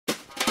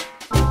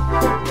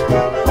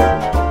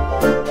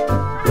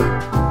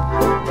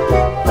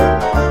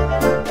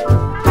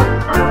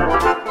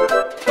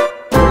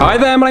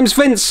my name's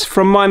Vince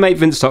from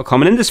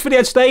mymatevince.com, and in this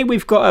video today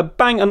we've got a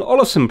Bang &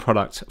 Olufsen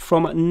product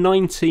from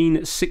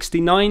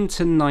 1969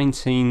 to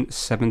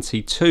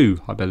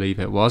 1972, I believe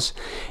it was.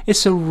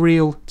 It's a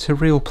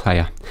reel-to-reel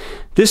player.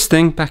 This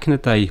thing back in the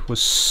day was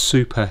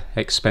super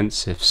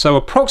expensive, so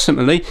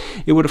approximately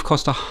it would have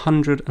cost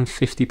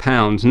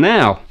 £150.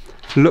 Now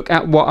look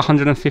at what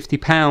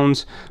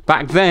 £150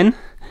 back then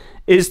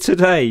is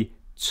today.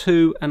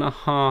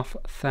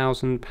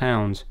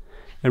 £2,500.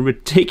 A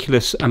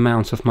ridiculous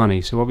amount of money.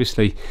 So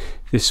obviously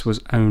this was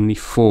only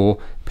for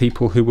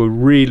people who were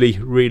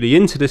really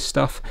into this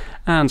stuff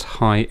and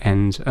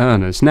high-end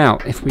earners. Now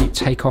if we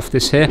take off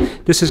this here,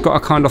 this has got a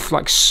kind of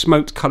like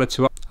smoked colour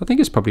to it. I think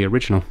it's probably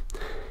original.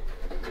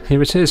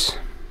 Here it is.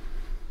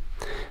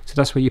 So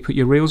that's where you put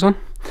your reels on.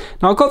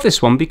 Now I got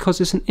this one because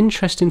there's an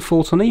interesting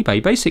fault on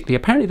eBay. Basically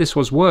apparently this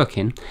was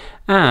working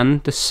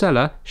and the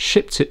seller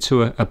shipped it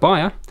to a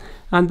buyer,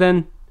 and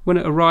then when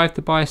it arrived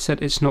the buyer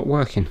said it's not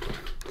working.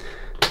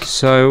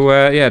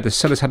 So yeah, the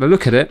seller's had a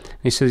look at it and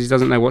he says he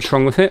doesn't know what's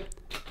wrong with it.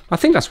 I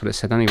think that's what it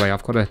said anyway.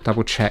 I've got to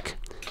double check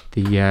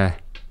the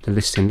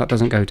listing. That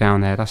doesn't go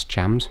down there, that's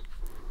jammed.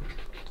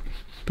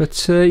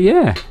 But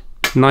yeah,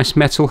 nice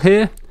metal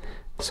here,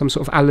 some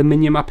sort of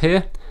aluminium up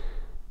here.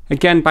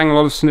 Again, Bang &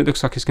 Olufsen, it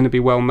looks like it's going to be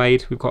well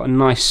made. We've got a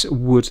nice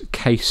wood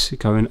case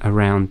going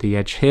around the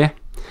edge here.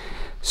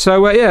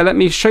 So yeah, let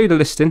me show you the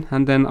listing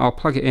and then I'll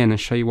plug it in and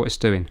show you what it's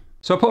doing.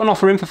 So I put an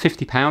offer in for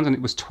 £50 and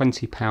it was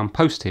 £20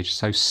 postage,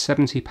 so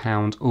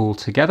 £70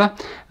 altogether.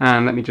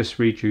 And let me just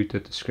read you the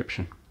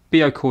description.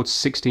 Beocord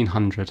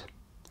 1600,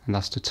 and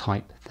that's the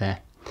type there.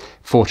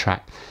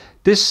 4-track.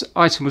 This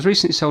item was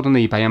recently sold on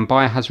eBay and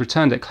buyer has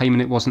returned it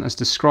claiming it wasn't as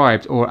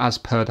described or as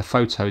per the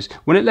photos.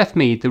 When it left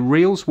me, the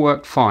reels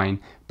worked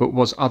fine but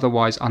was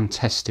otherwise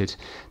untested.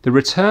 The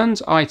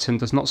returned item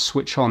does not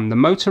switch on. The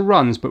motor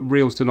runs but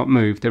reels do not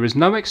move. There is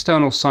no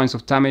external signs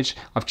of damage.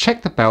 I've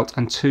checked the belt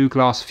and 2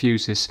 glass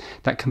fuses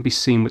that can be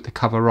seen with the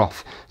cover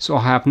off. So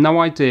I have no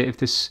idea if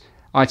this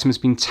item has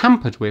been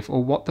tampered with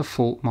or what the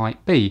fault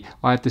might be.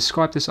 I have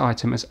described this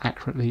item as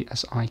accurately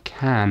as I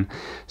can.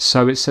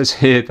 So it says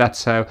here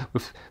that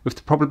with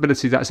the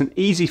probability that's an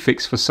easy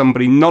fix for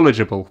somebody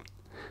knowledgeable.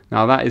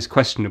 Now that is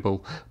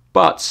questionable,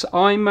 but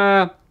I'm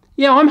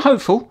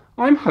hopeful.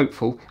 I'm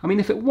hopeful. I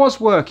mean, if it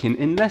was working,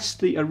 unless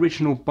the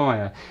original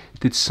buyer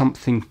did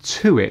something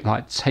to it,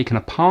 like taken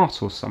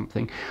apart or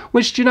something,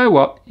 which, do you know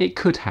what? It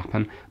could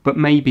happen, but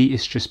maybe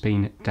it's just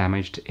been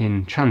damaged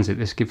in transit.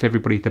 Let's give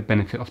everybody the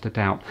benefit of the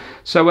doubt.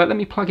 So let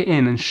me plug it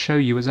in and show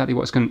you exactly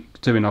what it's going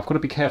to do. And I've got to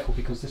be careful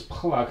because this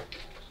plug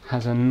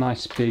has a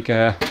nice big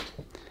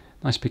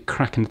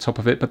crack in the top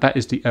of it, but that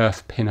is the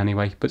earth pin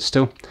anyway. But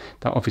still,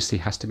 that obviously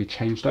has to be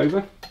changed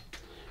over.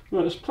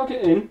 Right, let's plug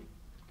it in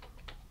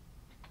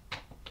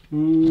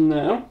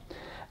now,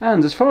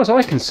 and as far as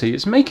I can see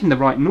it's making the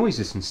right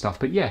noises and stuff,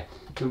 but yeah,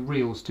 the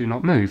reels do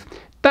not move.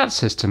 That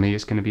says to me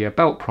it's going to be a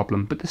belt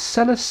problem, but the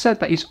seller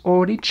said that he's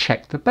already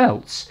checked the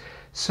belts,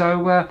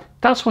 so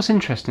that's what's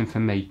interesting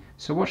for me.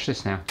 So watch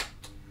this now.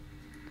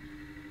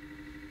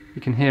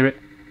 You can hear it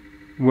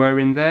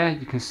whirring there.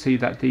 You can see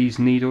that these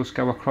needles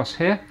go across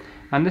here,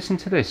 and listen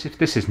to this. If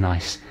this is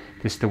nice,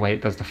 this is the way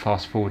it does the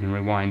fast forward and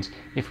rewinds.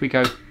 If we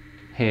go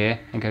here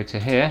and go to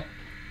here,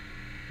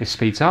 it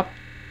speeds up,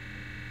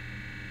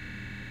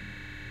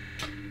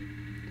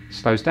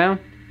 slows down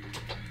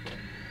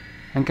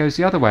and goes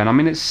the other way, and I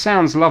mean it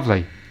sounds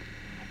lovely.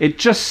 It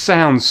just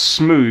sounds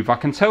smooth. I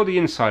can tell the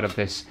inside of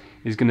this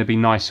is going to be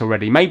nice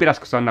already. Maybe that's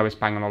because I know it's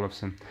Bang &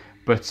 Olufsen,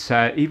 but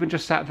even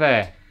just that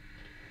there,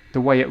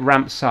 the way it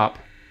ramps up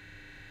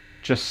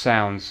just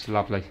sounds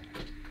lovely.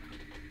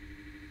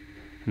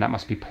 And that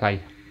must be play.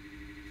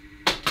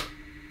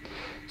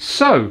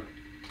 So,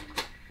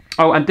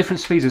 oh, and different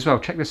speeds as well.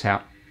 Check this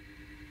out.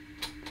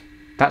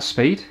 That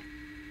speed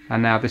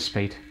and now this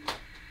speed.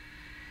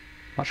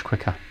 Much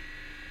quicker.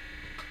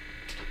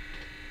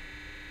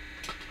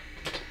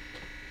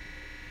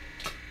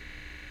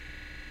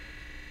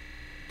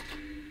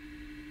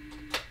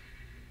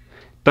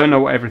 Don't know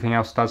what everything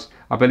else does.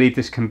 I believe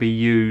this can be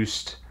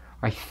used,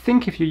 I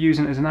think if you're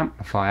using it as an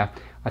amplifier,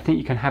 I think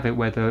you can have it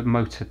where the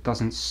motor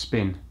doesn't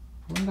spin.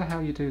 I wonder how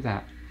you do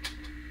that.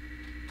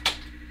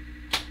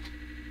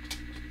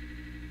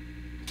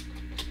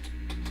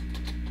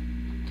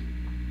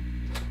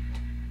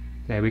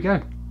 There we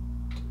go.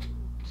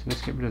 So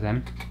let's get rid of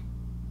them.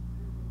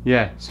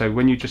 Yeah, so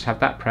when you just have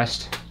that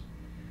pressed,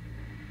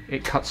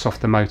 it cuts off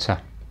the motor.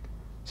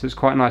 So it's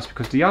quite nice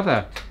because the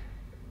other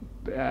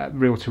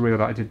reel-to-reel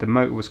that I did, the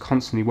motor was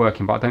constantly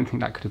working, but I don't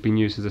think that could have been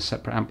used as a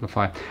separate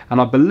amplifier. And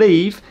I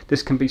believe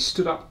this can be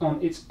stood up on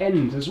its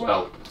end as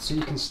well. So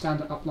you can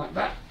stand it up like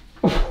that.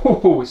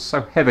 Oh, it's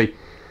so heavy.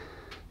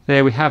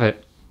 There we have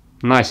it.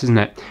 Nice, isn't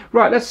it?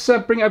 Right, let's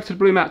bring it over to the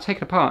blue mat, take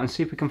it apart and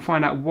see if we can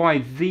find out why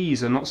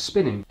these are not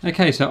spinning.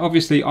 Okay, so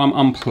obviously I'm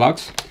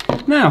unplugged.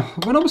 Now,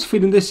 when I was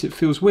feeling this, it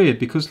feels weird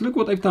because look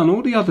what they've done.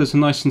 All the others are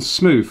nice and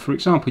smooth. For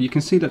example, you can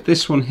see that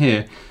this one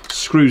here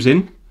screws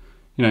in,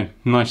 you know,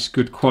 nice,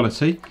 good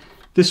quality.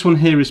 This one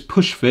here is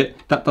push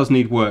fit. That does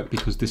need work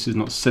because this is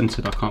not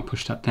centered. I can't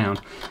push that down.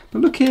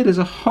 But look here, there's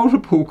a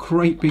horrible,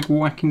 great big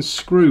whacking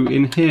screw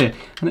in here.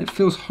 And it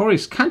feels horrid.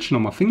 It's catching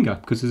on my finger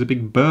because there's a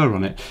big burr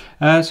on it.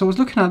 So I was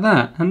looking at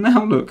that, and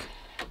now look.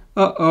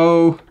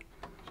 Uh-oh.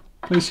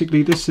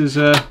 Basically, this has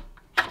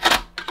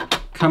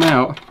come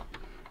out,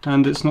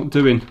 and it's not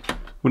doing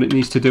what it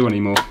needs to do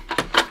anymore.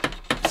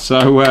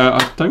 So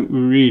I don't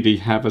really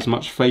have as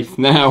much faith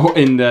now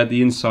in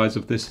the insides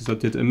of this as I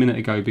did a minute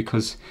ago,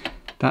 because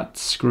that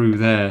screw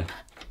there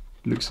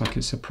looks like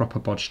it's a proper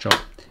bodge job,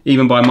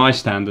 even by my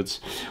standards.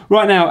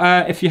 Right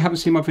now, if you haven't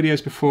seen my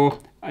videos before,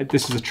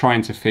 this is a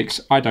trying to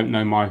fix. I don't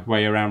know my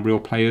way around reel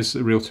players,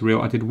 reel to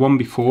reel. I did one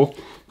before.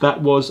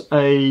 That was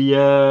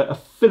a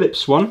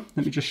Philips one.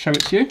 Let me just show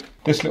it to you.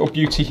 This little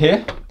beauty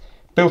here,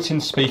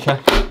 built-in speaker,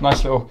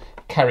 nice little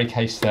carry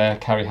case there,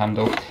 carry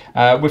handle.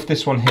 With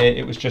this one here,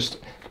 it was just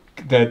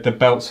the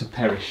belts had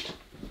perished.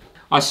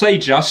 I say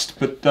just,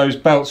 but those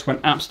belts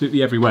went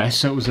absolutely everywhere,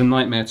 so it was a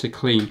nightmare to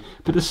clean.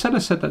 But the seller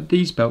said that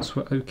these belts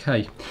were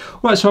okay.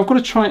 Right, so I've got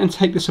to try and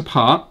take this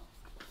apart.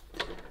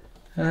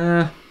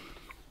 Now,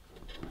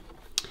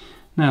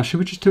 should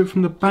we just do it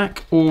from the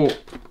back, or...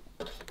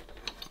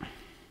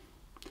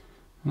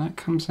 That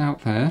comes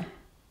out there.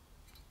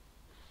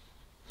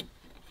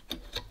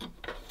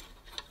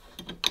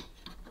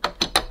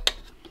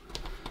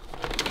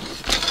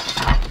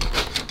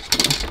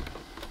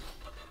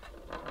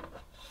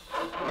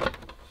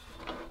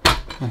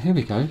 Oh, here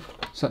we go.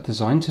 Is that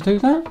designed to do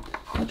that?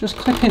 I'll just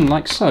clip in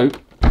like so.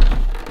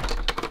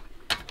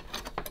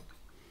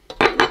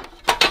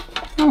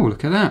 Oh,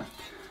 look at that.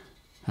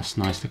 That's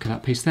nice. Look at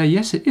that piece there.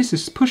 Yes, it is.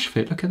 This push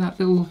fit. Look at that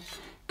little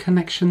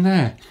connection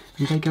there.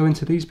 And they go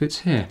into these bits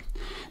here.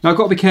 Now, I've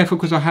got to be careful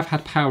because I have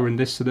had power in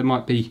this, so there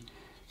might be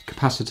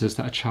capacitors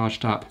that are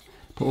charged up.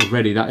 But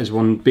already that is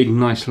one big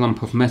nice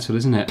lump of metal,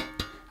 isn't it?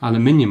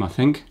 Aluminium, I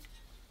think.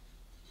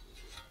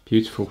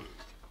 Beautiful.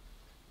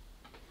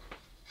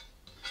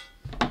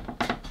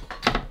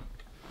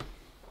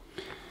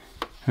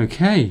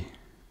 Okay.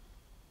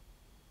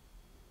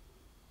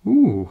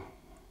 Ooh.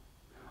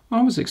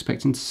 I was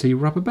expecting to see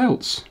rubber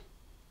belts.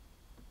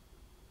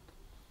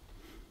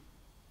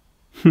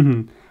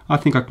 I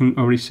think I can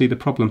already see the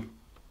problem.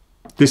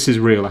 This is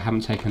real. I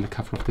haven't taken the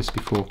cover off this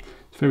before.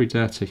 It's very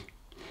dirty.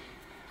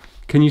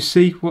 Can you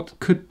see what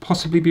could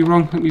possibly be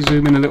wrong? Let me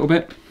zoom in a little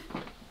bit.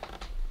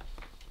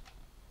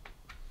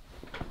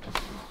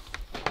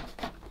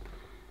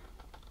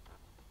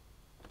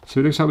 So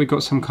it looks like we've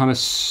got some kind of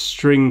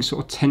string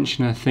sort of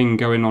tensioner thing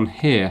going on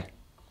here.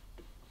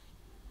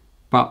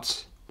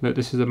 But look,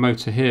 this is a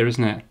motor here,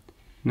 isn't it?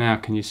 Now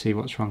can you see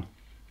what's wrong?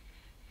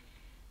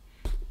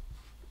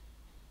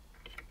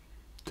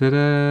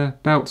 Ta-da!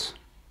 Belt.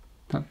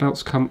 That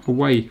belt's come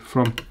away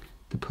from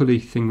the pulley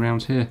thing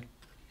round here.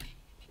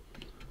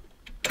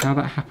 How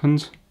that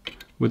happened?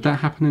 Would that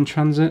happen in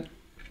transit?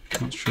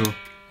 Not sure.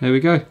 There we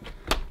go. Can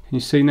you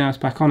see now it's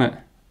back on it?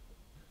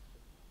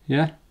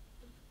 Yeah?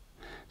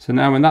 So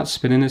now when that's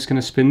spinning, it's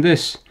going to spin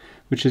this,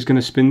 which is going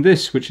to spin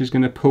this, which is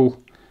going to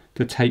pull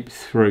the tape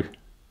through.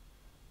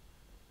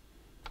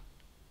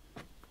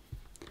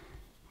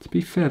 To be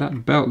fair,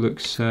 that belt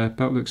looks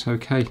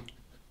okay.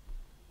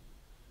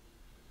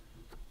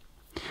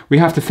 We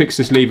have to fix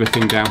this lever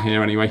thing down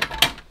here anyway.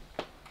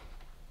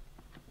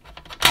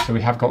 So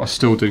we have got to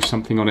still do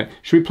something on it.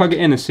 Should we plug it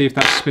in and see if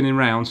that's spinning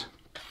round?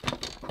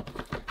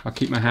 I'll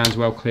keep my hands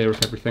well clear of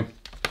everything.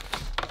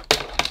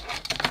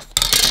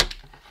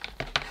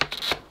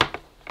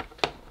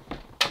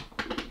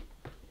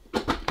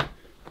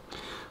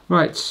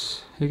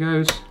 Right, here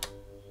goes.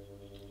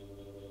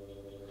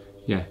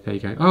 Yeah, there you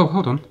go. Oh,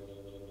 hold on.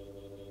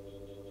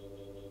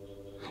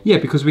 Yeah,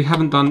 because we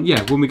haven't done...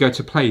 Yeah, when we go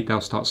to play,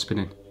 they'll start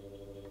spinning.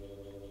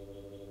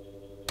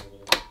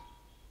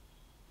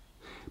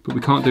 But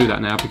we can't do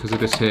that now because of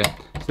this here.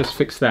 So let's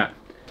fix that.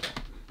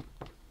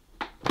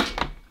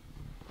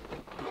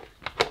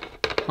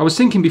 I was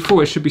thinking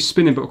before it should be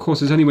spinning, but of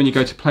course it's only when you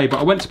go to play. But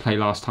I went to play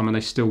last time and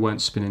they still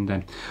weren't spinning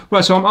then.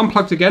 Right, so I'm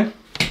unplugged again.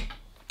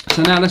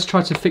 So now let's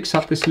try to fix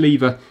up this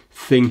lever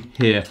thing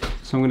here.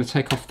 So I'm going to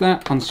take off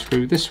that,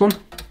 unscrew this one.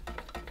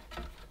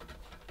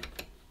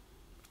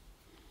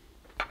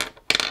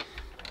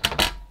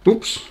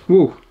 Oops,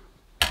 whoa,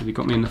 really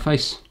got me in the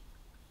face.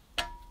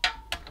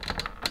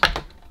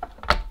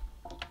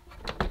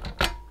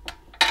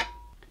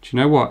 Do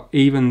you know what?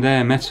 Even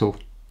they're metal.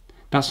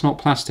 That's not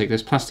plastic.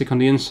 There's plastic on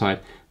the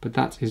inside, but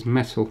that is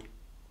metal.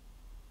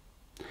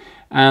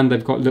 And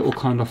they've got little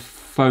kind of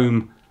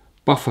foam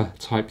buffer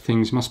type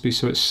things. Must be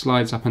so it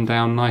slides up and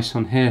down nice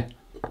on here.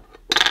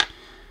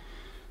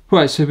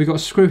 Right, so we've got a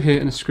screw here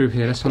and a screw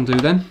here. Let's undo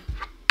them.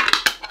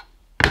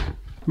 I'm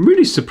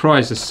really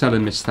surprised the seller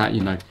missed that,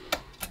 you know.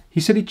 He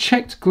said he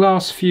checked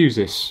glass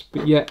fuses,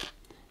 but yet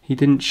he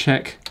didn't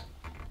check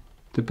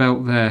the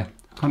belt there.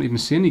 I can't even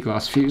see any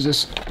glass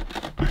fuses.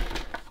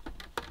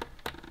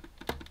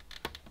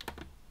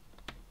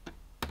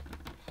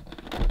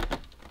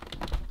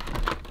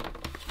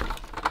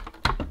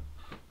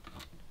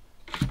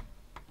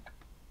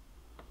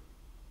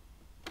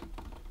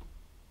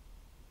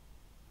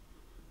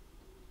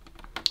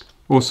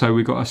 Also,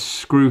 we've got a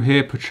screw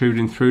here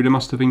protruding through. There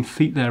must have been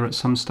feet there at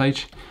some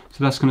stage.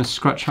 So that's going to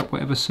scratch up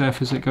whatever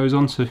surface it goes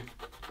onto.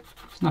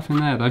 There's nothing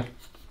there though.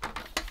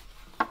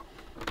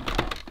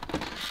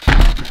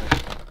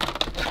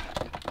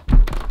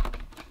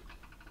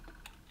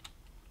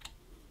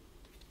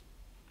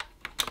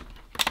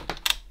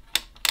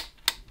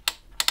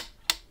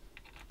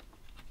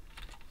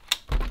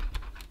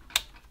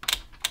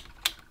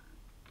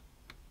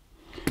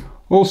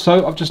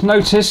 Also, I've just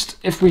noticed,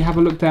 if we have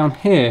a look down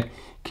here,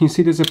 can you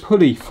see there's a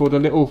pulley for the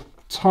little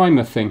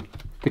timer thing,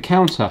 the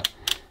counter,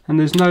 and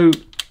there's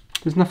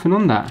nothing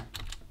on that.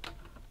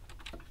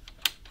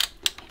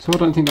 So I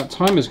don't think that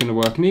timer's going to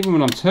work, and even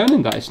when I'm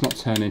turning that, it's not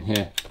turning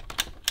here.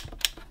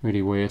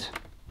 Really weird.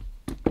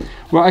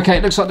 Well, okay,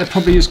 it looks like there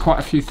probably is quite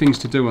a few things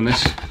to do on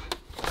this.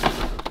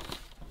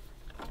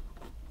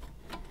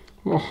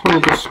 What a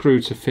horrible screw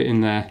to fit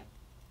in there.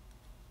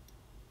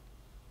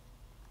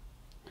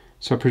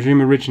 So I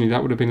presume originally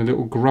that would have been a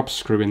little grub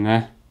screw in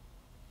there.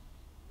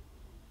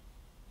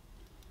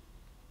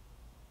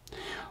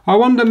 I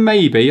wonder,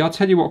 maybe, I'll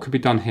tell you what could be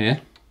done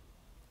here.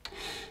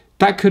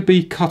 That could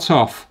be cut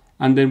off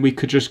and then we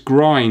could just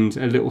grind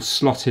a little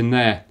slot in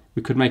there.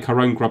 We could make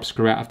our own grub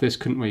screw out of this,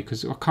 couldn't we?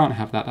 Because I can't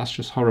have that, that's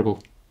just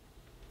horrible.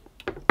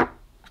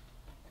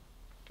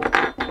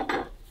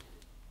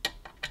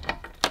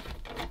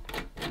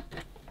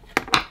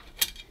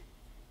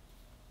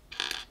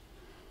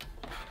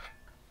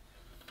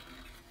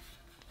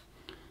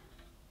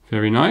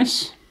 Very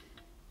nice.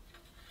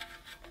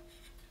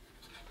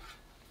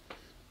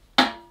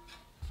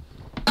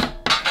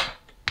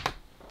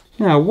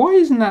 Now, why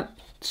isn't that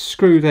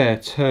screw there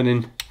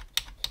turning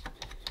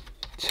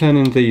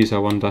these, I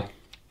wonder?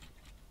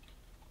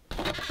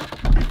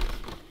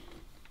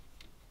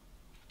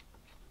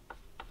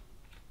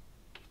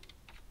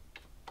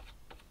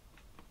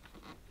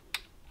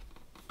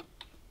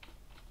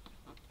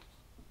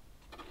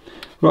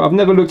 Right, I've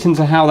never looked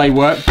into how they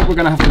work, but we're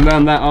going to have to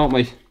learn that, aren't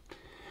we?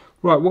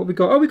 Right, what have we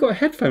got? Oh, we've got a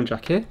headphone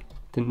jack here.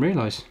 Didn't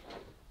realise.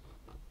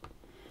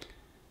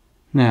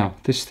 Now,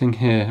 this thing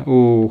here.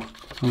 Oh,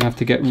 I'm going to have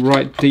to get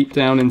right deep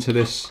down into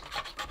this.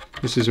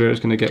 This is where it's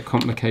going to get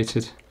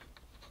complicated.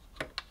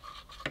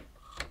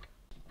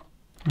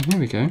 Oh, here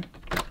we go.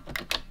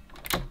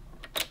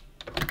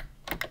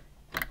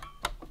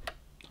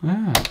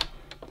 Ah,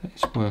 that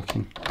is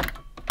working.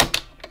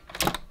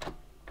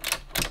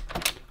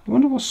 I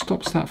wonder what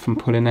stops that from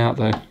pulling out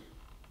though.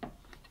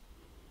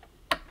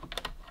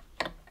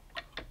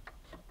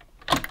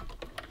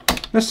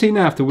 Let's see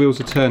now if the wheels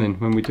are turning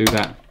when we do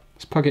that.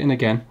 Let's plug it in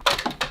again.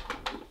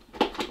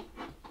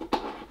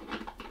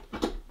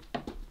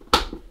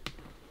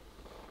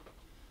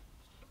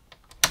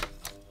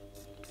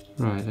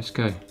 Right, let's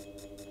go.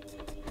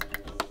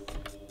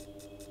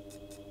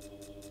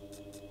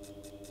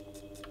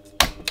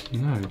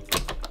 No.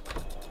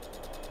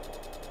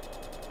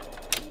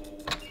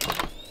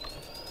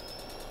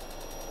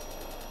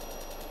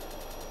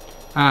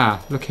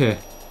 Ah, look here.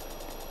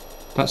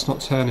 That's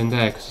not turning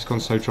there because it's gone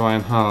so dry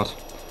and hard.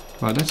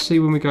 Right, let's see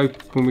when we go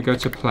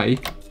to play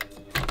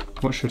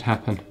what should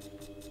happen.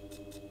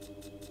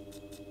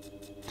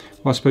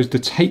 Well, I suppose the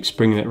tape's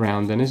bringing it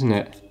round then, isn't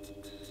it?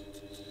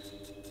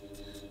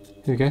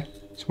 Here we go.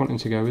 It's wanting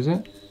to go, is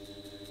it?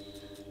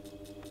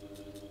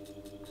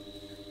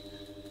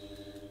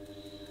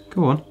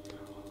 Go on.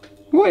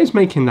 What is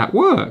making that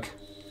work?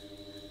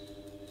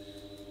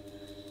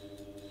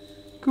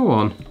 Go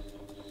on.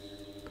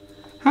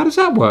 How does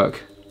that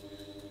work?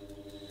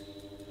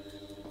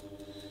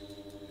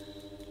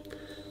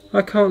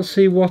 I can't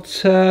see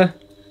what, unless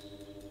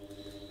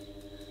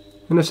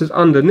it's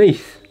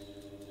underneath.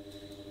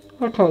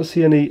 I can't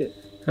see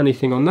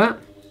anything on that.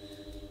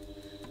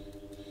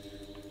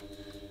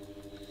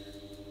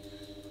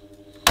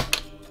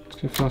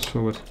 Let's go fast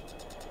forward.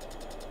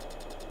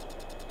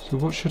 So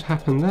what should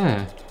happen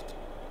there?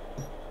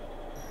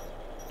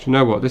 Do you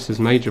know what? This is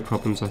major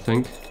problems, I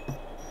think.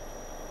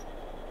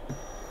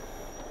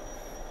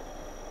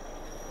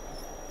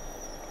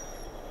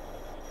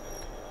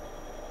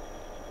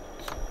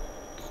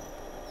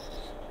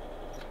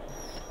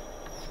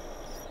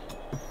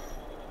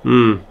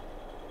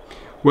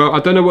 Well,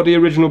 I don't know what the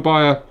original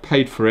buyer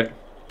paid for it,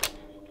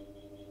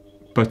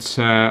 but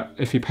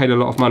if he paid a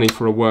lot of money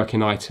for a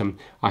working item,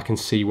 I can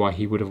see why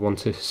he would have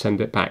wanted to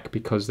send it back,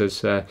 because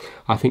there's,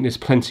 I think there's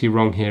plenty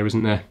wrong here,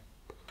 isn't there?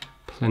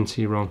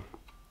 Plenty wrong.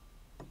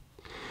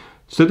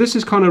 So this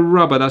is kind of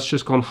rubber that's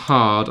just gone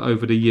hard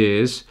over the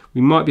years.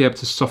 We might be able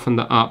to soften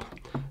that up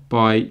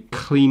by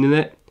cleaning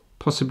it,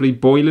 possibly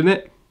boiling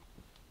it.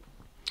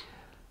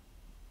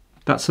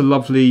 That's a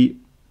lovely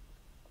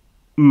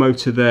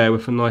motor there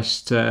with a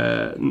nice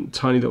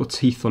tiny little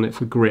teeth on it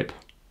for grip.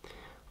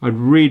 I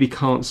really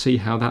can't see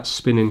how that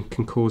spinning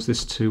can cause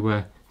this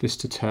to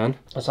turn.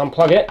 Let's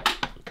unplug it.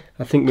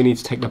 I think we need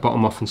to take the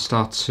bottom off and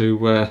start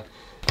to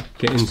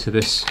get into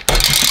this.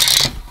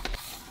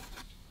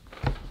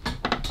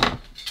 I'm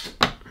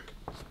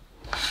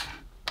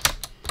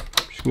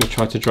just going to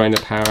try to drain the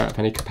power out of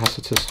any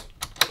capacitors.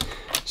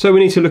 So we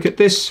need to look at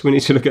this, we need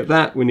to look at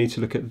that, we need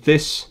to look at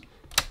this.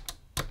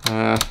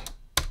 And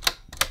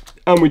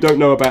we don't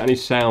know about any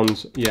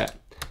sounds yet.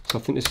 So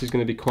I think this is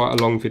going to be quite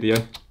a long video.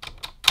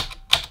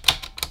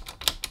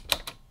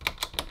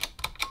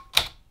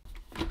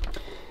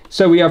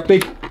 So we have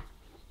big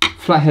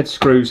flathead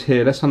screws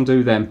here. Let's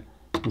undo them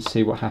and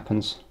see what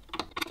happens.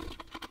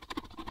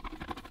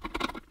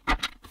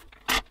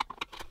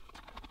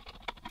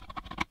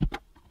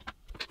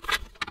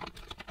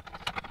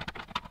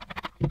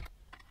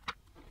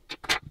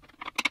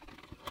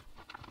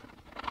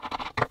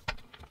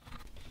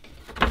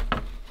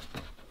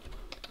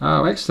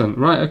 Oh, excellent.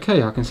 Right,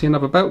 okay, I can see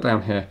another belt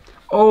down here.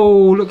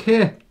 Oh, look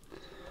here.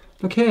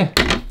 Look here.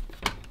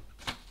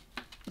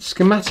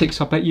 Schematics,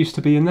 I bet, used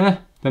to be in there.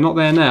 They're not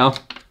there now.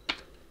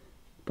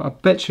 But I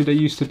bet you there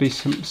used to be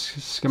some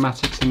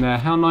schematics in there.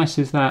 How nice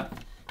is that?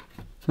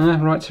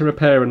 Right to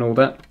repair and all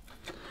that.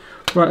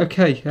 Right,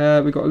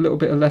 okay, we've got a little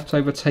bit of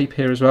leftover tape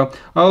here as well.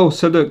 Oh,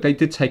 so look, they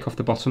did take off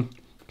the bottom.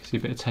 You can see a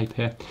bit of tape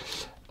here.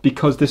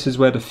 Because this is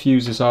where the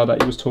fuses are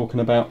that he was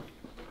talking about.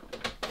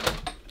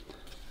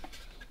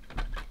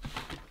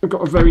 We've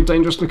got a very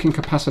dangerous looking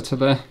capacitor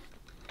there.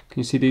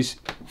 Can you see these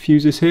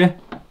fuses here?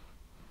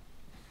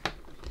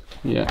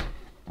 Yeah.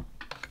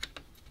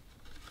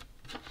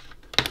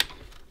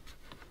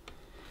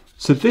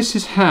 So this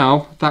is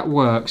how that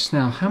works.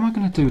 Now, how am I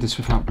going to do this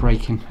without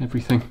breaking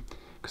everything?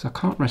 Because I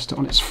can't rest it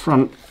on its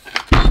front.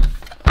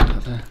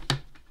 There.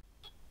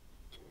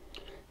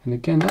 And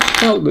again, that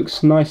belt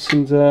looks nice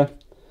and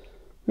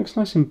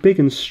big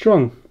and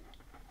strong.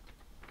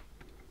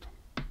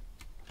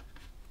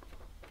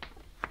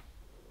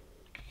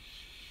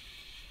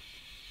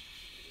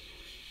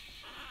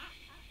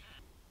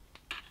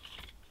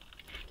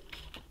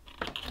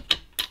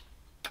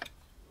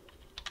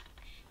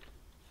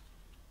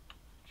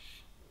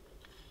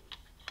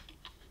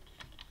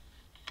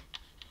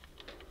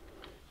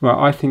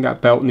 Right, I think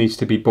that belt needs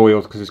to be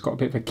boiled because it's got a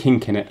bit of a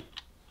kink in it.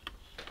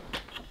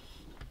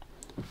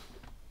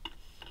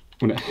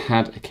 Well, it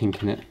had a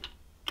kink in it.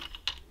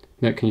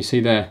 Look, can you see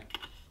there?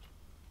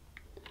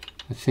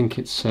 I think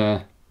it's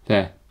there.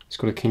 It's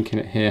got a kink in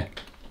it here.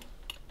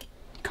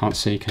 Can't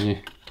see, can you?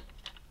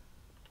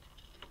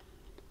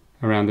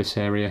 Around this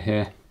area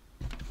here.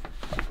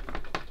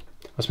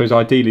 I suppose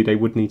ideally they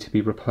would need to be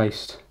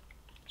replaced.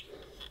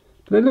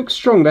 But they look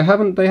strong. They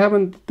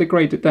haven't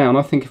degraded down.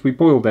 I think if we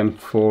boil them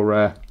for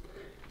a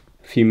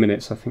few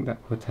minutes, I think that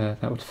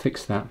would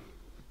fix that.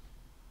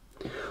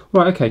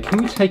 Right, okay,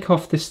 can we take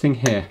off this thing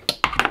here?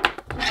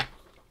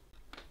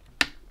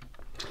 Do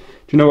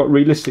you know what,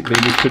 realistically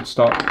we should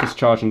start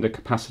discharging the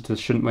capacitors,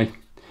 shouldn't we?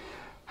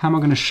 How am I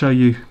going to show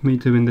you me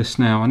doing this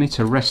now? I need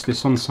to rest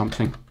this on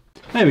something.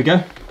 There we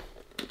go.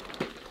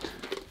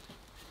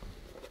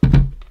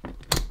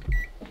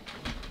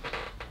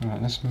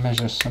 Right, let's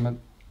measure some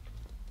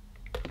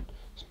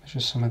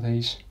of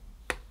these.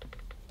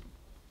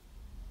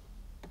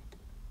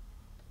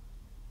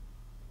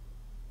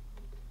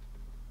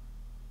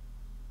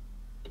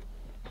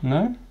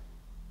 No?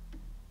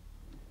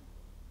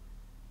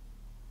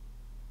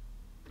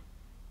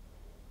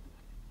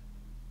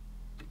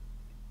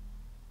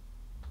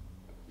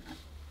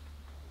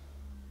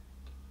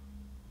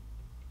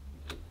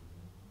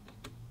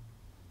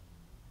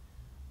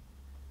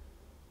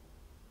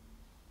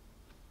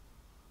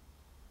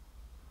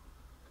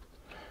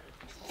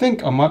 I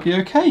think I might be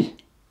okay.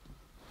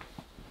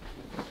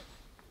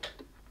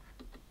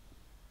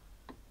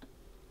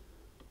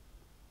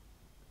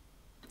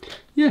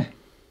 Yeah,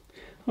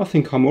 I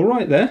think I'm all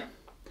right there.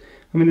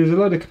 I mean, there's a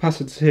load of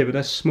capacitors here, but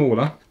they're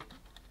smaller.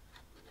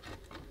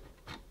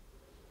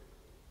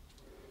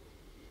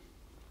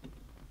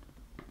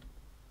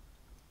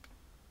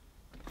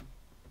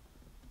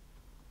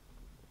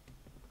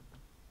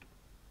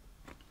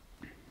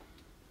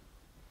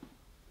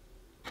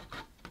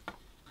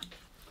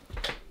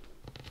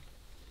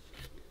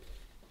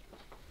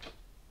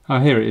 Oh,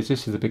 here it is.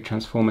 This is the big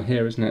transformer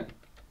here, isn't it?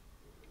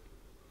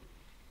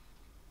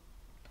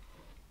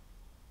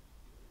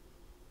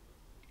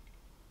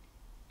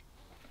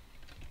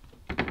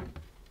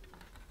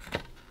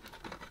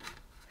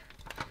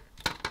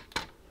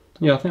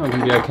 Yeah, I think I'm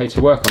going to be okay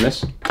to work on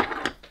this.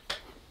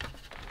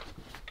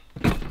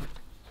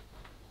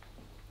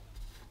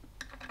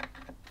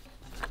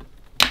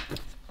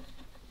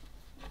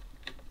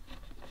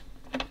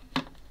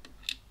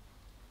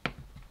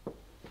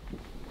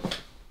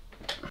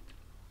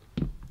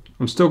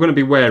 I'm still going to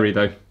be wary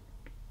though.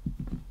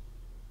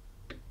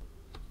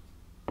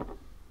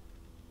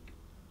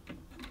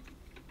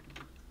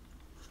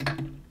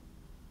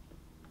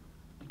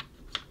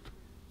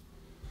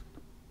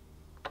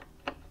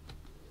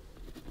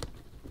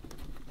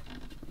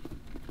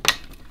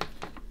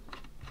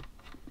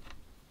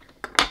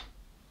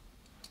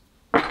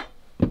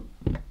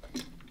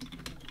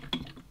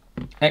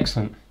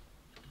 Excellent.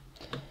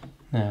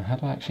 Now, how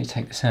do I actually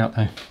take this out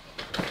though?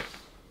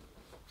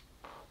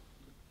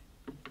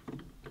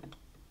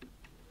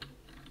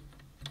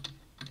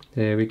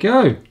 There we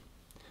go.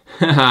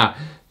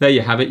 There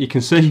you have it. You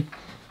can see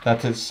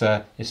that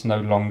it's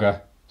no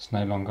longer It's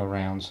no longer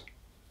round.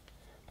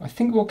 But I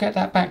think we'll get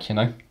that back, you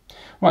know.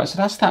 Right, so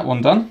that's that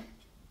one done.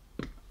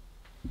 You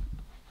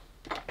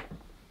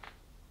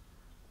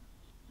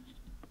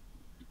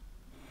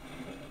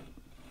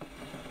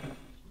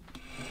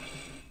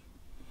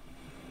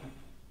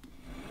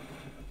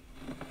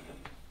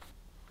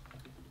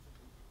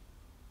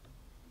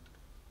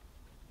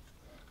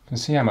can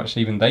see how much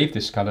even they've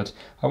discoloured.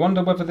 I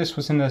wonder whether this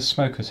was in the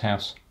smoker's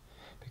house,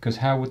 because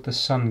how would the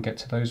sun get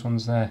to those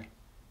ones there?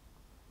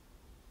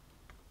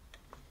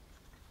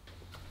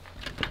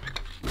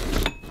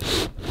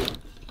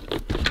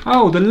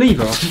 Oh, the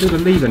lever. I can do the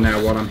lever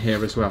now while I'm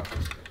here as well.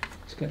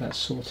 Let's get that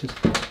sorted.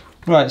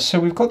 Right, so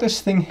we've got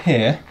this thing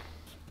here,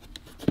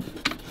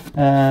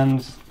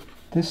 and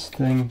this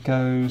thing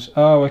goes...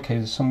 Oh, okay,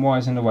 there's some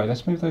wires in the way.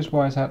 Let's move those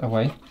wires out of the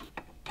way.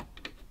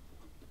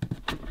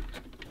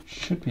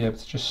 Should be able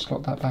to just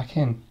slot that back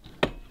in,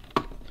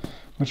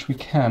 which we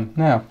can.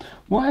 Now,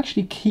 what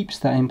actually keeps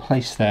that in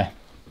place there?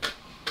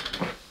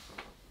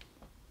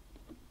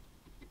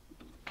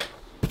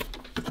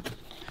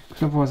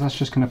 Otherwise that's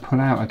just going to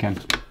pull out again.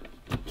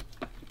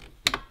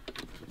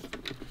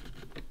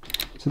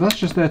 So that's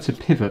just there to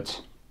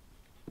pivot.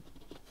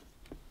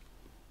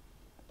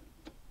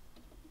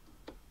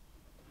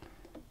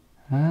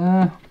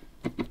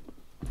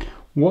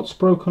 What's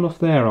broken off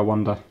there, I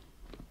wonder?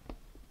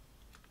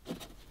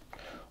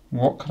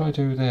 What could I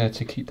do there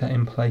to keep that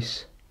in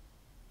place?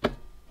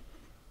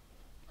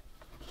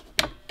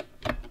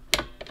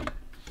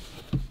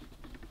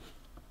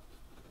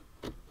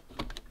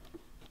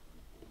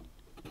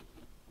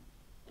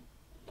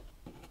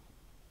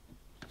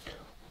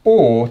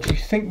 Or do you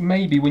think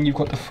maybe when you've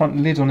got the front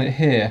lid on it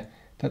here,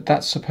 that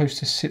that's supposed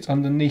to sit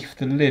underneath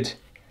the lid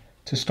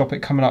to stop it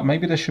coming up?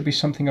 Maybe there should be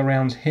something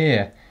around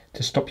here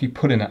to stop you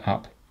pulling it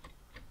up.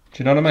 Do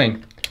you know what I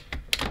mean?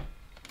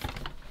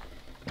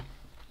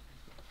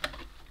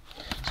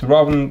 So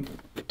rather than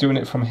doing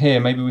it from here,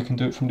 maybe we can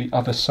do it from the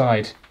other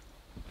side.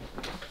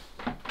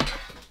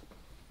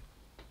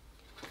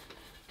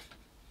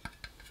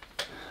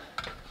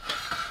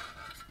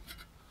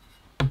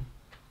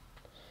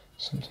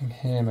 Something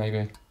here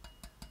maybe.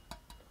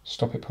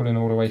 Stop it pulling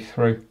all the way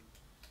through.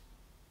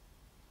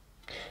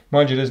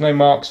 Mind you, there's no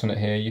marks on it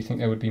here. You think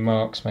there would be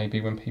marks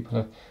maybe when people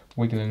are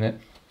wiggling it.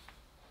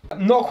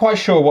 I'm not quite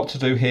sure what to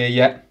do here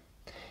yet.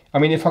 I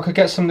mean, if I could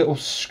get some little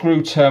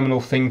screw terminal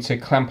thing to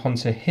clamp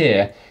onto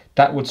here,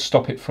 that would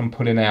stop it from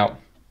pulling out.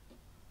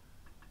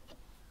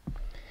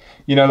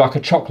 You know, like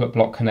a chocolate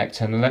block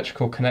connector, an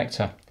electrical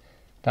connector.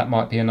 That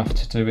might be enough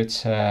to do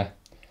it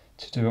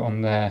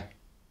on there.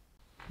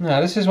 Now,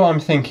 this is what I'm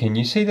thinking.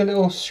 You see the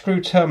little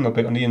screw terminal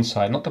bit on the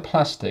inside, not the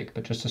plastic,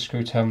 but just the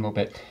screw terminal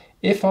bit.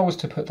 If I was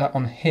to put that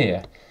on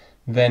here,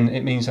 then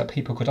it means that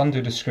people could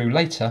undo the screw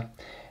later,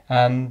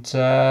 and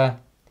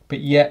but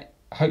yet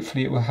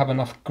hopefully it will have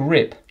enough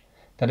grip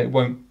that it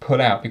won't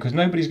pull out, because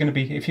nobody's going to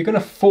be, if you're going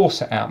to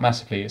force it out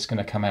massively, it's going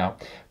to come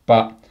out.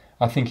 But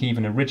I think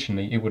even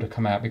originally it would have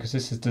come out, because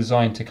this is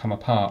designed to come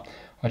apart.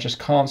 I just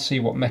can't see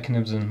what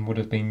mechanism would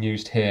have been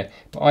used here,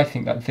 but I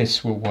think that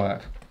this will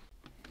work.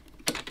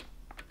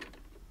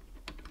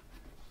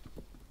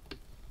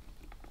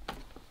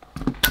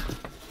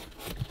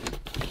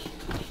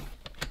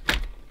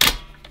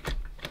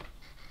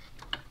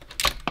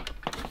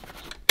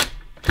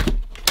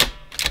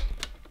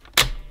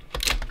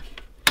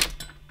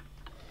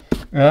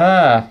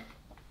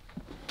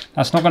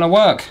 That's not going to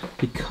work,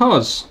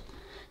 because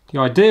the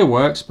idea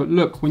works, but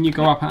look, when you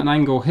go up at an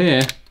angle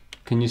here,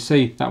 can you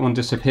see that one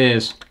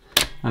disappears,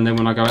 and then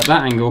when I go at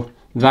that angle,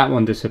 that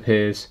one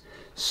disappears.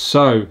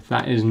 So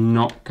that is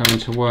not going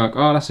to work.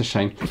 Oh, that's a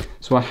shame.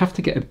 So I have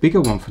to get a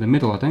bigger one for the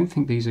middle. I don't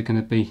think these are going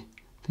to be,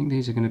 I think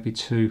these are going to be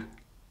too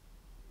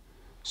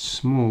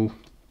small.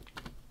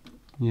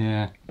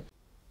 Yeah.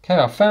 Okay,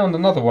 I found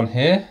another one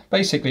here.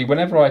 Basically,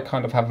 whenever I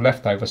kind of have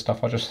leftover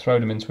stuff, I just throw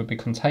them into a big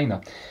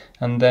container.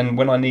 And then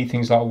when I need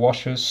things like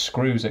washers,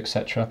 screws,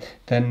 etc.,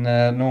 then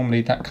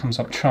normally that comes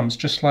up trumps,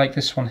 just like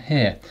this one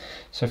here.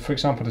 So for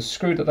example, the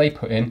screw that they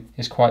put in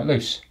is quite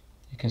loose.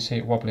 You can see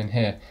it wobbling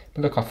here.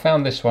 But look, I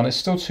found this one. It's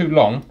still too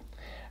long,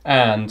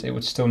 and it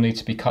would still need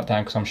to be cut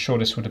down, because I'm sure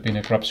this would have been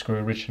a grub screw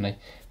originally.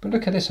 But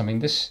look at this. I mean,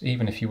 this,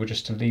 even if you were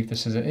just to leave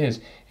this as it is,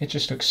 it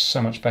just looks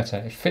so much better.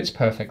 It fits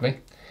perfectly.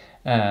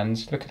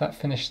 And look at that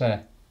finish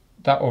there.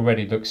 That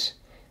already looks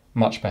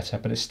much better,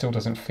 but it still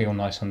doesn't feel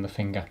nice on the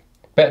finger.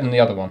 Better than the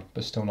other one,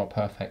 but still not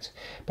perfect.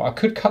 But I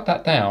could cut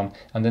that down,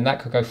 and then that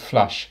could go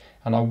flush,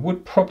 and I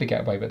would probably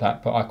get away with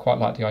that, but I quite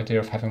like the idea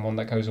of having one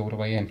that goes all the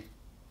way in.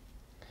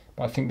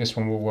 But I think this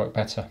one will work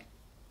better.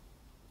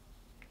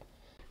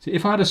 So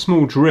if I had a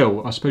small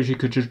drill, I suppose you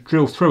could just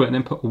drill through it and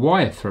then put a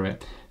wire through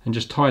it, and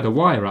just tie the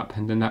wire up,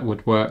 and then that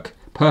would work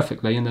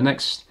perfectly, and the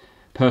next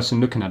person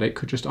looking at it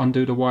could just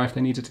undo the wire if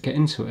they needed to get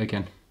into it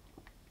again.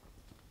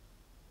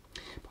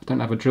 But I don't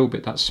have a drill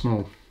bit that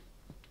small.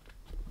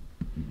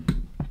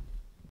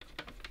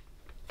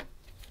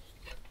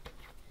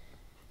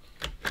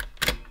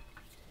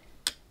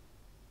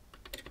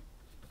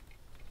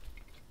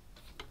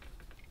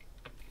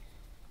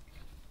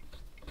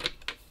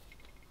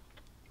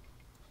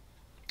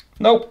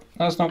 Nope,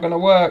 that's not going to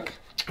work.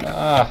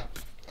 Ah,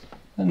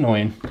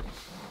 annoying.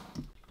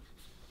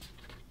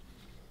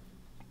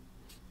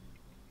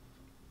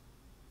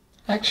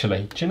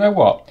 Actually, do you know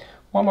what?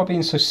 Why am I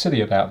being so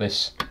silly about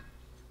this?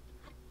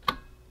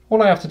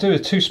 All I have to do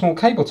is 2 small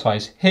cable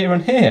ties, here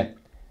and here,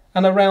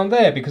 and around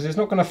there, because it's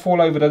not going to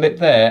fall over the lip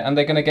there, and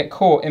they're going to get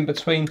caught in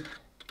between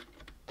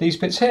these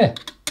bits here.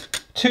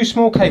 2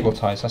 small cable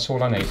ties, that's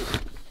all I need.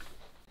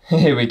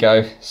 Here we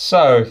go.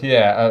 So,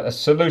 yeah, a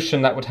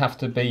solution that would have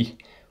to be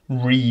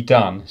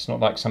redone. It's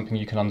not like something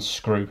you can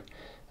unscrew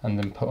and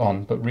then put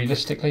on, but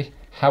realistically,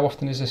 how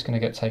often is this going to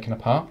get taken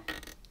apart?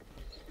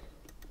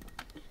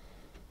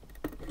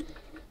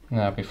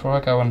 Now, before I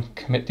go and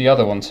commit the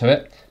other one to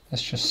it,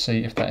 let's just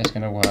see if that is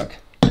going to work.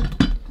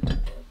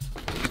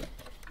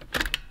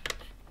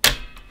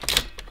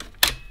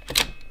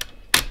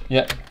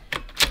 Yep.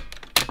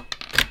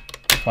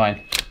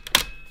 Fine.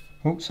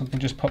 Oh, something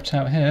just popped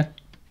out here.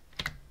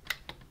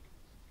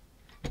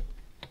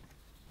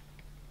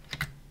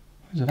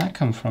 Where did that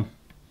come from?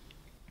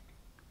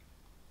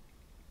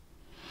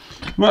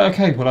 Right,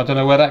 okay, well I don't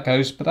know where that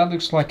goes, but that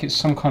looks like it's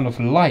some kind of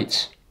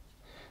light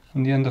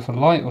on the end of a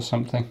light or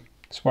something.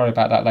 Let's worry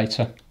about that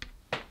later.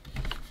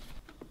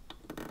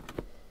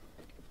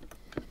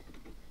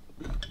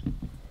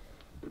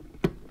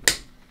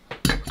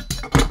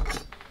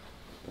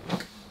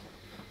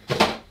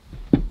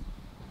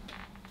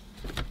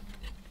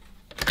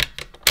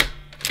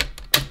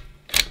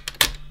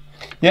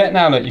 Yeah,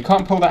 now look, you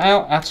can't pull that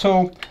out at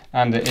all,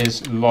 and it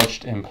is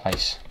lodged in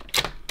place.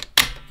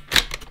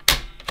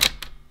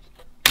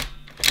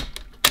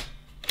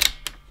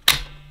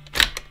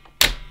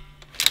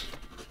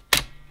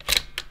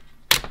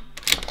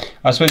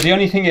 I suppose the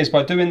only thing is,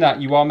 by doing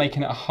that, you are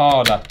making it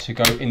harder to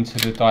go into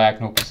the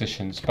diagonal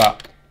positions,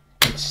 but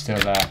it's still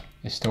there.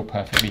 It's still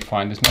perfectly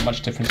fine. There's not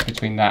much difference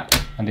between that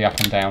and the up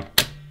and down.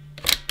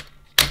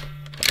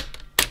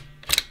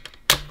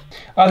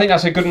 I think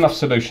that's a good enough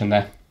solution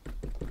there.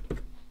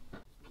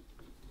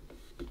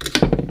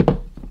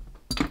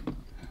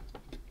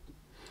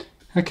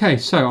 Okay,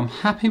 so I'm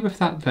happy with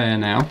that there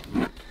now.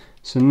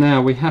 So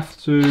now we have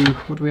to,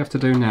 what do we have to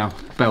do now?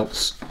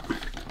 Belts.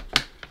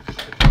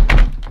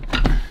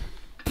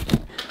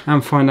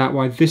 And find out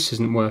why this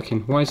isn't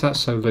working. Why is that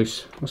so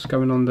loose? What's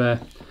going on there?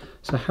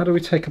 So how do we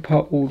take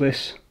apart all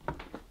this?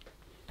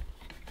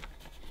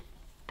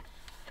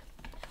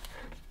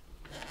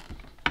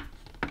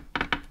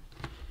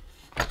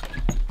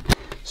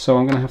 So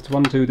I'm going to have to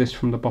undo this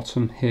from the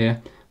bottom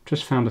here.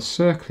 Just found a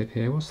circlip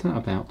here. What's that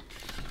about?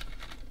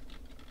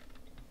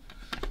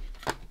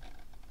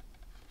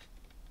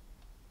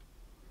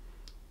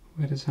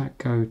 Where does that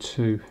go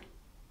to?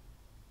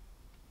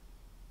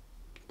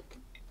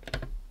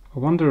 I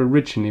wonder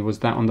originally was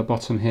that on the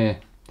bottom here,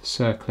 the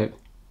circlip.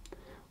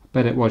 I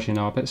bet it was, you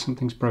know, I bet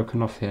something's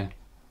broken off here.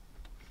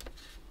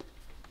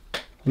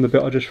 And the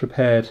bit I just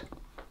repaired.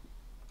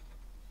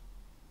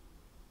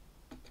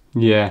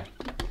 Yeah.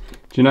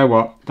 Do you know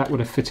what? That would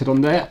have fitted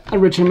on there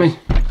originally.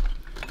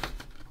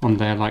 On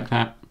there like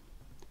that.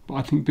 But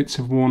I think bits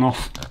have worn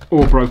off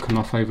or broken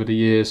off over the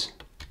years.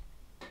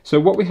 So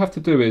what we have to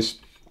do is,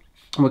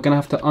 we're going to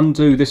have to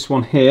undo this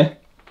one here.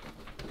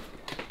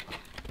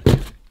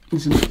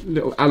 There's a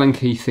little Allen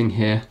key thing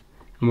here,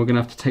 and we're going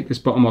to have to take this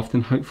bottom off,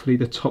 then hopefully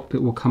the top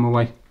bit will come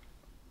away.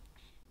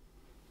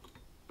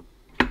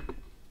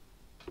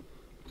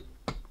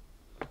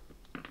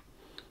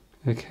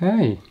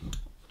 Okay.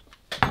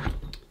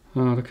 Oh,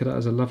 look at that,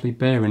 there's a lovely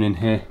bearing in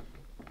here.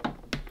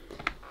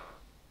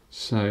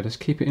 So let's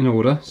keep it in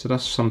order. So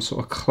that's some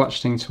sort of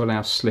clutch thing to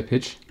allow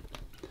slippage.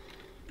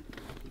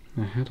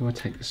 Now how do I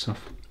take this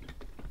off?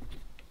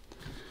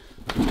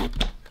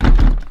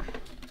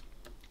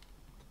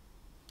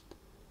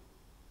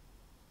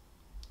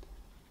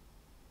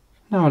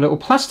 Now a little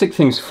plastic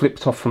thing's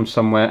flipped off from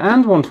somewhere,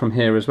 and one from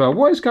here as well.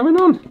 What is going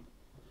on?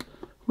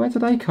 Where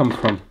did they come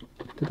from?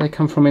 Did they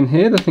come from in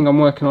here, the thing I'm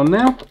working on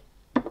now?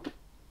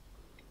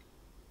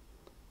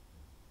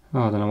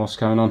 Oh, I don't know what's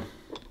going on.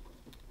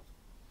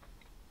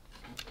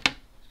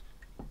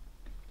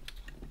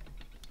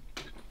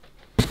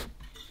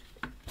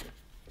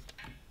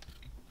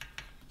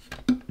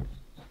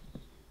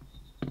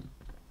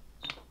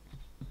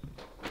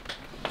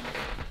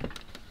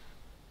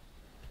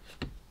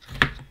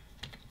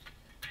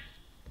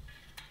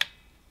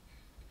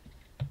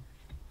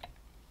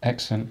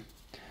 Excellent.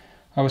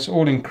 Oh, it's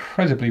all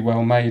incredibly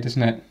well made,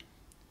 isn't it?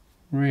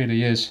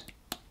 Really is.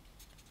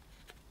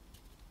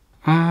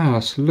 Ah,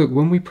 so look,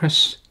 when we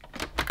press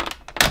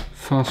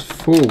fast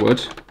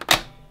forward.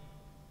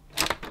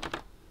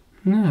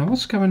 Now,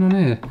 what's going on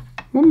here?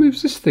 What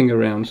moves this thing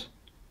around?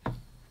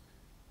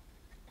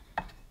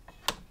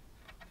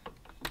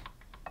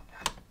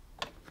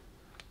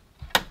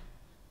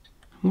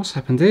 What's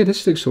happened here?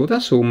 This looks all,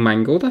 that's all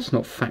mangled. That's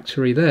not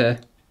factory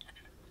there.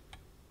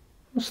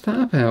 What's that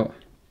about?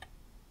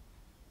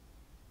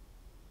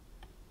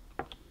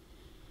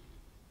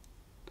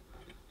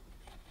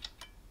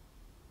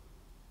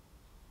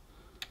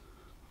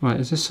 Right,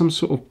 is this some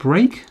sort of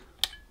brake?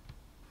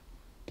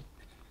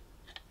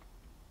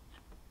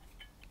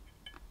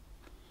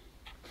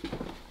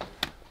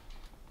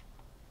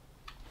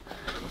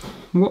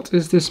 what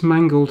is this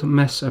mangled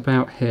mess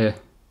about here?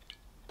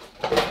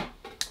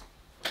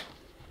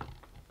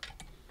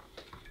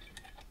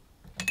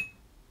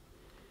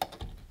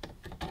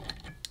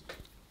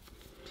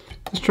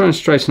 Let's try and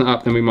straighten it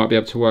up, then we might be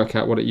able to work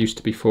out what it used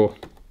to be for.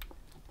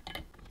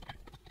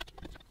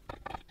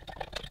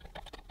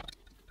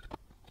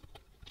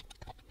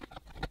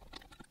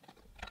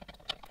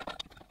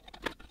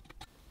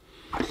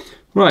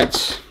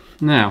 Right,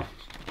 now,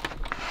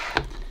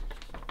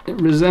 it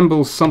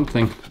resembles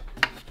something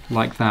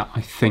like that,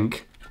 I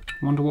think.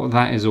 I wonder what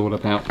that is all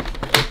about. I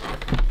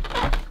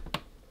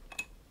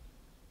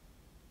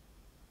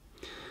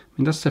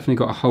mean, that's definitely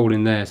got a hole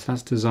in there, so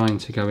that's designed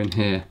to go in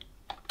here.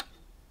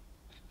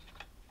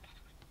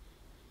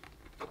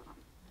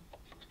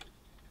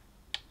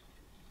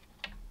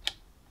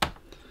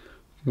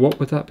 What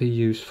would that be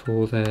used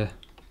for there?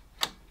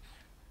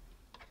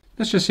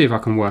 Let's just see if I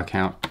can work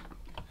out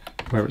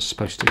where it's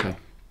supposed to go.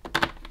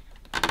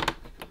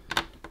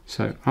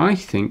 So I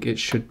think it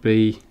should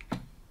be...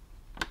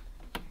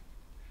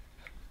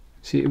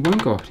 See, it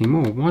won't go up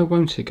anymore. Why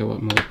won't it go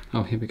up more?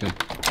 Oh, here we go.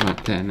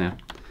 Right there now.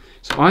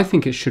 So I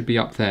think it should be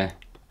up there.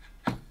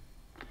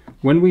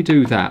 When we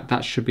do that,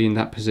 that should be in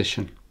that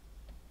position.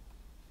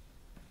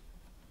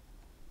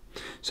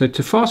 So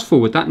to fast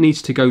forward, that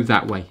needs to go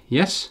that way,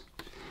 yes?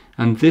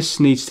 And this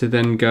needs to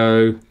then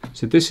go,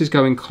 so this is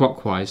going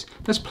clockwise.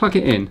 Let's plug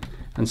it in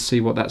and see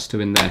what that's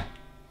doing there.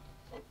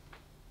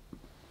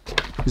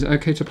 Is it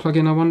okay to plug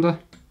in, I wonder?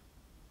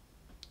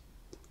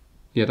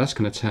 Yeah, that's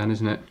going to turn,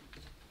 isn't it?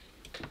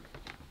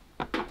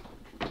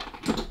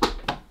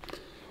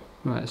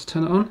 Right, let's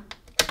turn it on.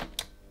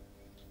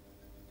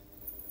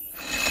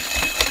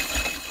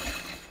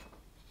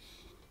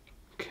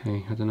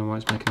 Okay, I don't know why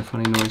it's making a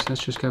funny noise.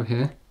 Let's just go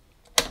here.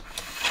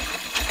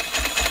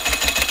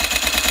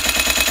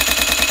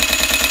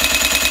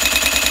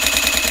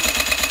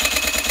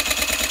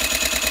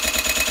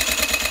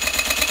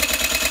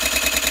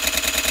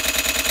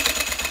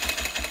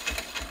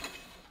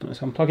 Let's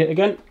unplug it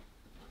again.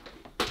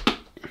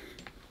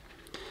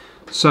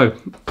 So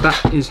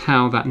that is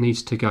how that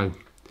needs to go.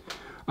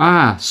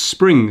 Ah,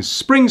 springs,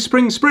 springs,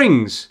 springs,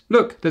 springs.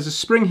 Look, there's a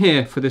spring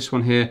here for this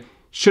one here.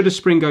 Should a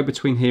spring go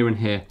between here and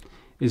here?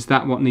 Is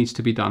that what needs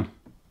to be done?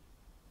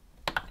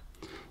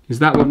 Is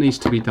that what needs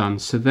to be done?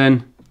 So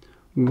then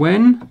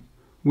when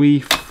we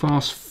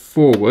fast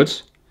forward,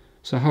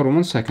 so hold on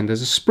one second,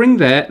 there's a spring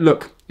there.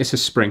 Look, it's a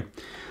spring.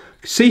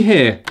 See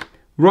here,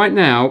 right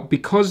now,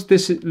 because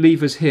this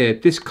lever's here,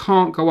 this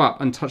can't go up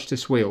and touch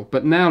this wheel.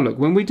 But now look,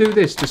 when we do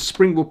this, the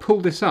spring will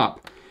pull this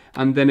up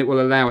and then it will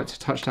allow it to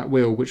touch that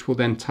wheel, which will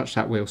then touch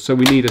that wheel. So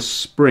we need a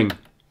spring.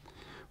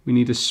 We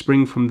need a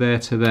spring from there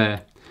to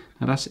there.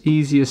 Now that's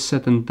easier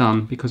said than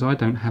done because I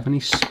don't have any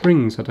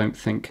springs, I don't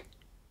think.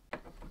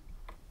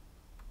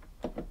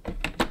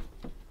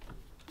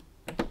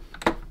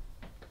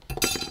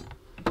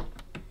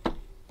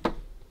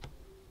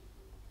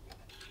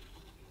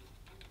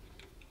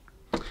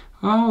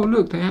 Oh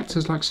look, they act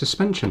as like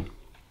suspension.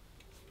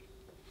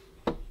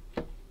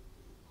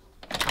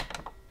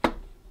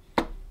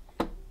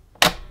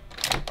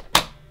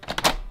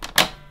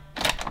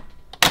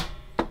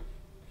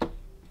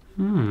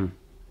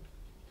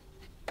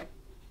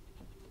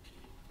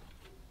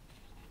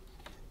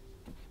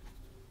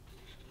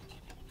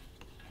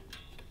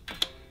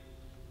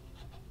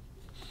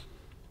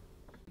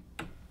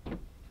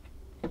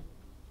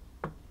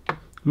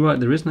 Right,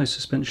 there is no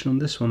suspension on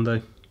this one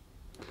though.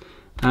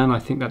 And I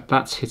think that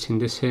that's hitting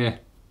this here.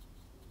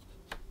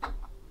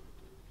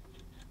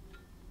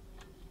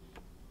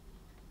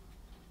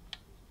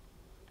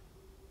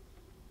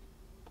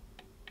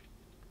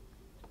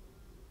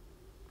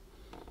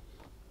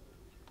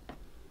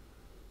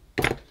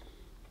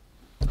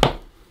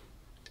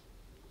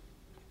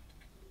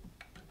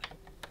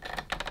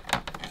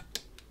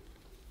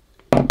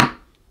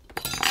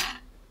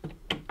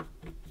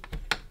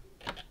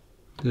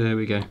 There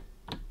we go.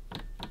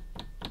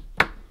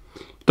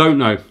 Don't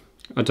know.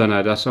 I don't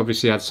know. That's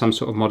obviously had some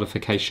sort of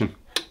modification.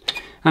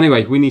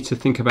 Anyway, we need to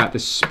think about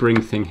this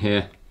spring thing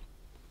here.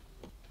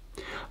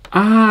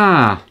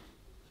 Ah!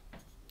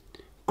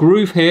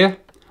 Groove here.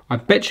 I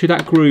bet you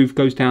that groove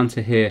goes down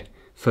to here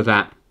for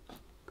that.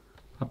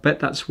 I bet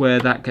that's where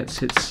that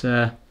gets its...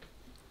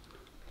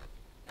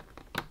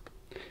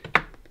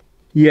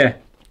 Yeah.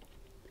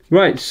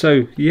 Right,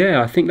 so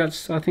yeah, I think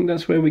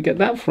that's where we get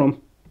that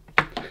from.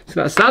 So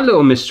that's that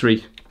little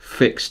mystery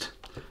fixed.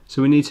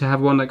 So we need to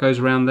have one that goes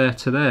around there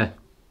to there.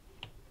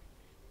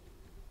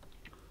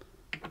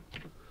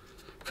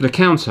 For the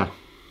counter.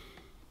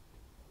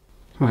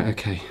 Right,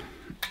 okay.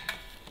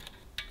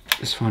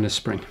 Let's find a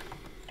spring.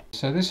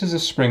 So this is a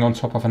spring on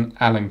top of an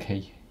Allen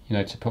key, you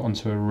know, to put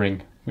onto a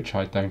ring, which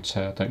I don't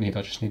need,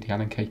 I just need the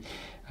Allen key.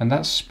 And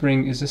that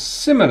spring is a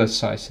similar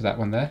size to that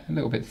one there, a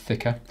little bit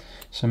thicker.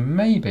 So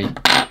maybe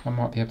I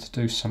might be able to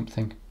do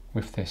something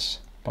with this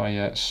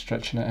by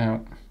stretching it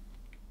out.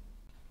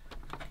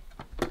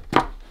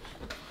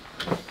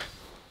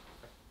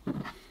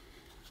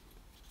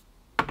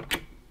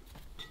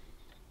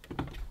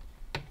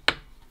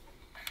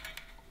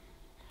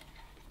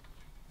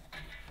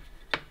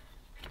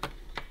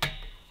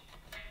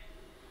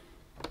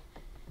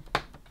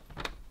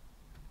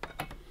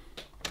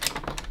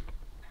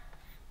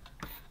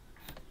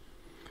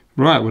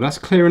 Right, well that's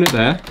clearing it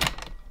there.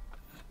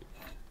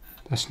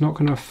 That's not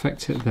going to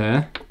affect it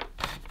there,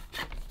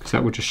 because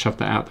that will just shove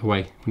that out of the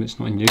way when it's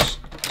not in use.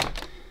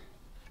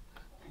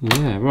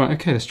 Yeah, right,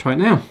 okay, let's try it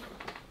now.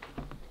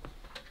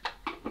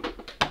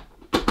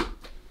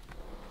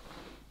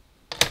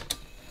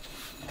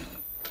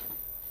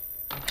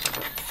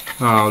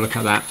 Oh, look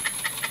at that.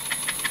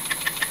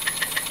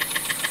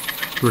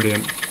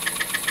 Brilliant.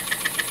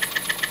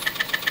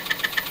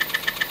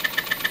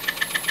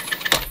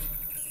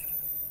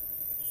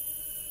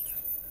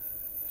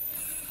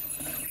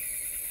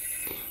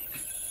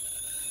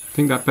 I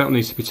think that belt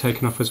needs to be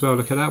taken off as well.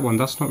 Look at that one.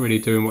 That's not really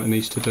doing what it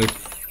needs to do.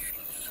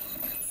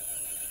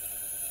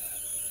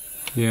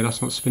 Yeah,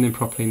 that's not spinning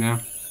properly now.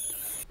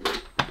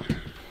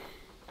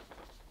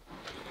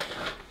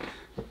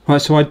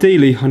 Right, so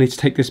ideally I need to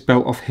take this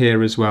belt off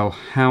here as well.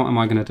 How am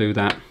I going to do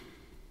that?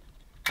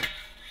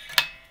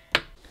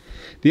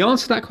 The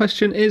answer to that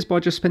question is by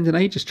just spending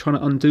ages trying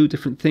to undo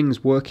different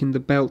things, working the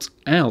belt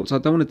out. I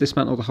don't want to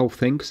dismantle the whole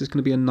thing because it's going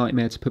to be a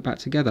nightmare to put back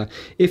together.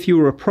 If you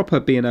were a proper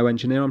B&O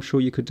engineer, I'm sure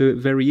you could do it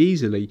very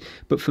easily.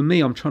 But for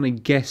me, I'm trying to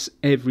guess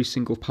every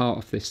single part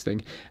of this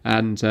thing,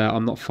 and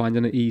I'm not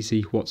finding it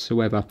easy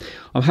whatsoever.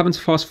 I'm having to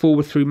fast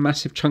forward through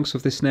massive chunks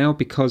of this now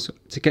because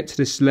to get to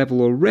this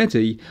level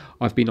already,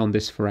 I've been on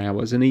this for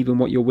hours, and even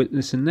what you're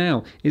witnessing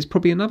now is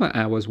probably another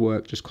hour's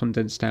work just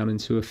condensed down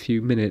into a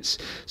few minutes.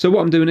 So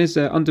what I'm doing is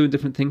undoing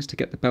different things to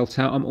get the belt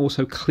out. I'm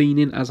also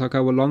cleaning as I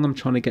go along. I'm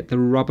trying to get the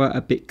rubber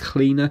a bit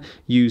cleaner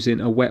using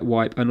a wet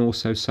wipe and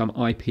also some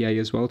IPA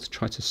as well to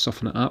try to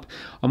soften it up.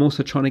 I'm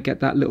also trying to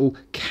get that little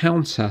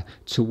counter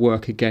to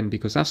work again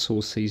because that's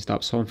all seized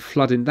up, so I'm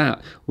flooding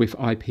that with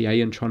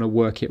IPA and trying to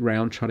work it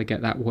round, try to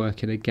get that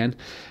working again.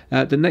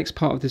 The next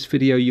part of this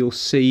video you'll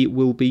see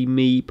will be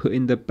me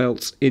putting the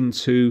belts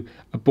into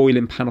a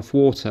boiling pan of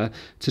water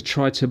to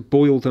try to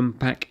boil them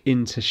back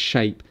into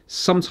shape.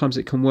 Sometimes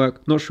it can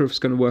work. Not sure if it's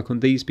going to work on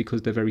these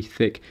because they're very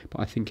thick,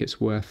 but I think it's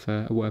worth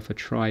a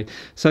try.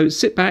 So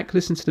sit back,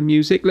 listen to the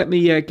music. Let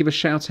me give a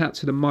shout out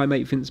to the My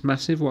Mate Vince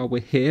Massive while we're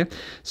here.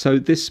 So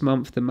this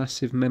month the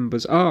Massive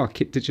members are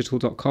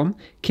kipdigital.com,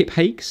 Kip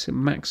Hakes,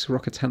 Max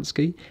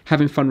Rokotansky,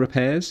 Having Fun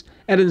Repairs,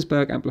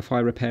 Ellensburg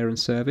Amplifier Repair and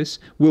Service,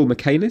 Will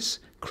Michaelis,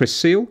 Chris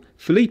Seal,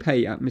 Felipe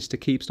at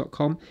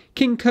MrKeeps.com,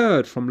 King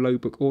Kurd from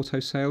Lowbook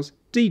Auto Sales,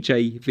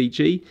 DJ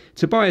VG,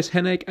 Tobias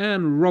Hennig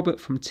and Robert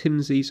from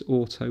Timsey's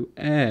Auto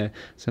Air.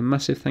 So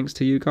massive thanks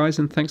to you guys,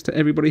 and thanks to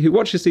everybody who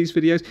watches these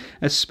videos,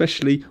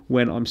 especially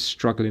when I'm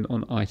struggling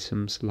on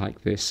items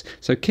like this.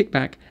 So kick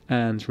back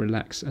and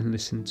relax and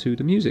listen to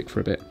the music for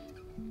a bit.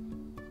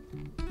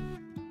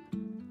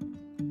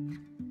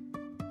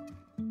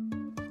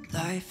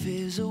 Life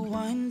is a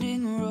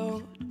winding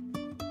road,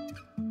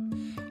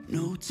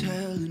 no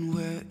telling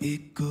where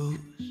it goes.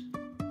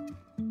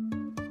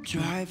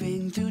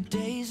 Driving through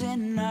days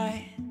and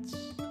nights,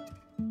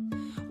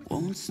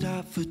 won't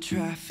stop for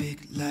traffic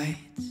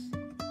lights.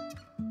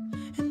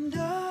 And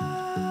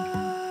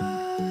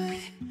I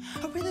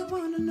really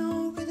wanna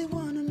know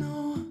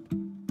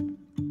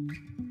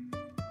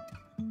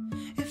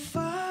if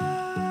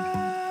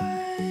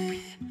I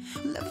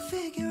will ever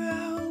figure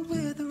out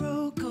where the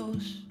road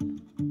goes.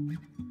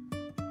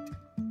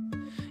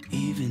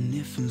 Even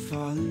if I'm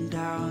falling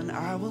down,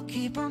 I will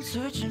keep on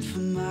searching for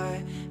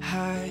my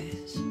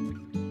highs.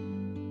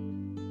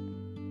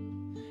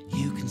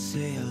 You can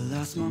say I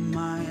lost my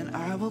mind,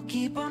 I will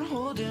keep on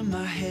holding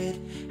my head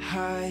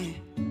high,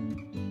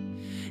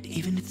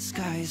 even if the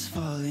sky is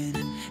falling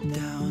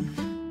down.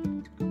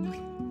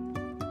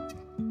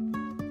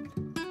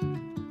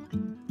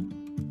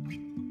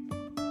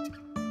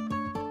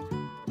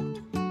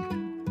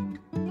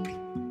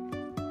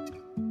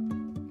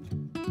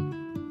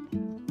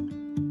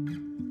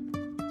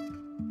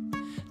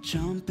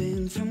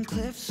 Jumping from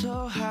cliffs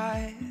so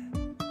high,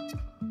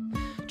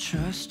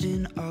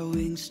 trusting our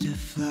wings to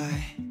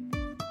fly.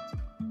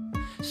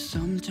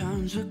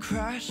 Sometimes we're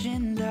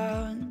crashing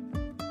down,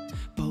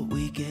 but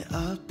we get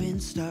up and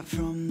start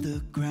from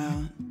the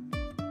ground.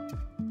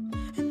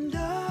 And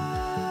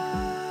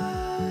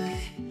I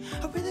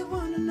really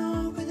wanna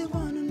know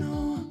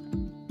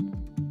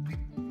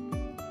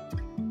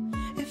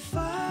if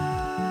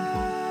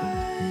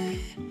I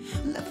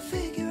will ever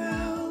figure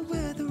out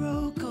where the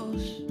road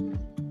goes.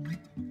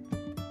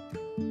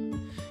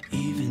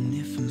 Even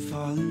if I'm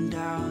falling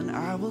down,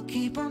 I will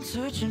keep on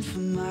searching for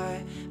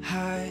my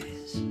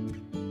highs.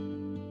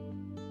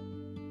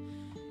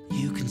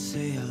 You can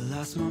say I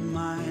lost my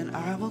mind,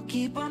 I will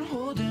keep on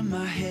holding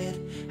my head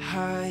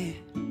high,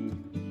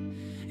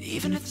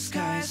 even if the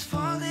sky is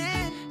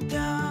falling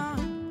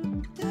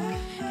down.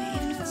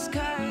 Even if the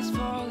sky is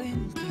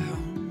falling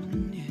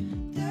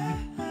down, yeah.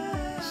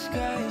 The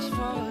sky is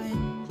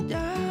falling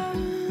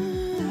down.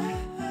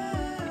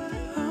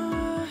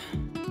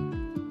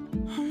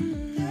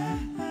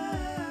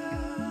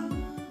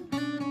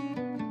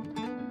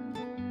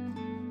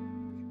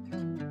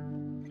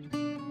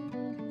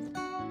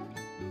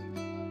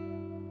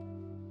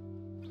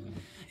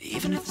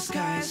 Even if the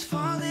sky is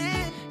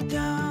falling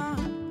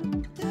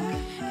down,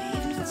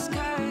 even if the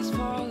sky is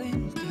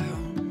falling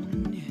down,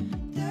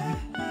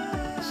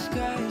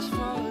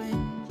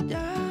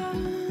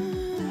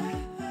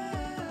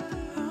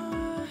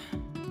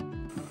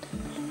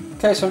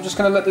 Okay, so I'm just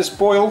going to let this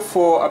boil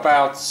for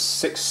about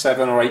 6,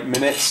 7 or 8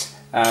 minutes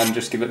and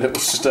just give it a little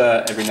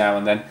stir every now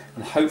and then,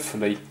 and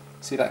hopefully,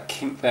 see that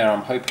kink there,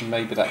 I'm hoping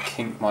maybe that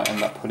kink might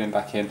end up pulling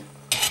back in.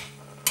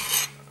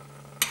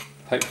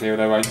 Hopefully it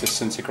won't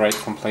disintegrate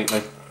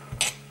completely.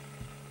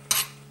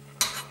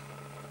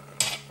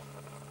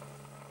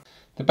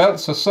 The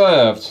belts are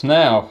served.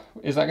 Now,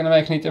 is that going to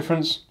make any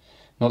difference?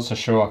 Not so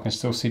sure. I can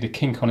still see the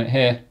kink on it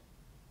here.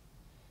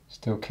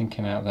 Still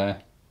kinking out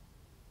there.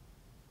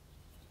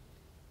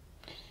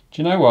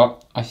 Do you know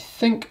what? I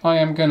think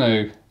I'm going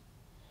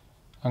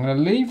to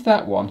leave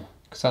that one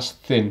because that's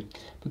thin.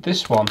 But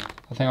this one,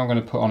 I think I'm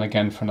going to put on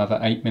again for another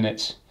 8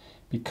 minutes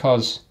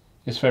because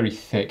it's very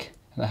thick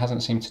and it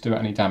hasn't seemed to do it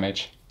any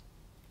damage.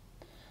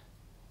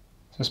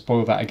 So let's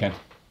boil that again.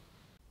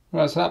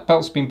 Right, so that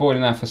belt's been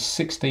boiling now for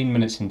 16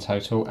 minutes in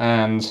total,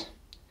 and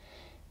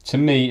to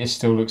me it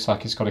still looks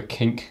like it's got a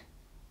kink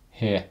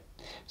here.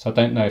 So I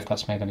don't know if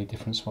that's made any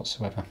difference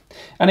whatsoever.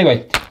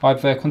 Anyway,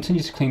 I've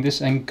continued to clean this,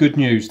 and good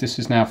news, this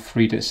has now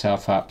freed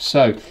itself up.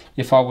 So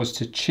if I was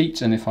to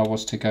cheat and if I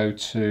was to go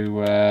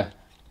to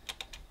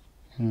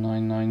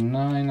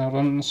 999, hold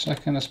on a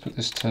second, let's put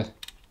this to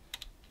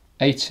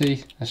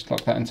 80, let's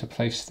lock that into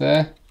place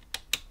there.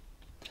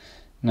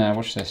 Now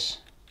watch this.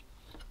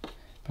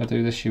 If I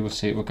do this, you will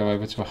see it will go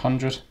over to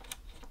 100.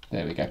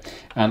 There we go.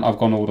 And I've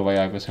gone all the way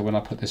over, so when I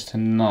put this to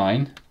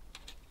 9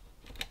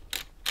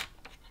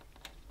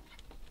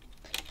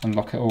 and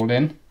lock it all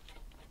in,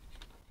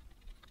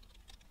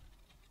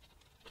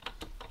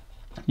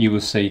 you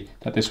will see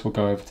that this will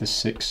go over to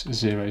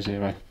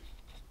 600.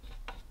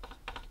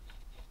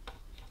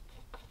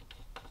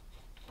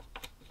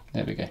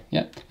 There we go.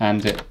 Yeah,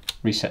 and it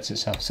resets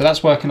itself. So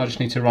that's working. I just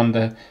need to run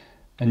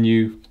a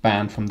new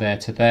band from there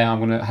to there. I'm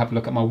going to have a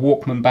look at my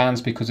Walkman bands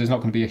because there's not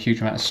going to be a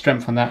huge amount of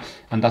strength on that,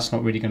 and that's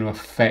not really going to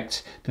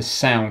affect the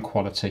sound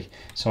quality.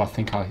 So I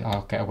think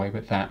I'll get away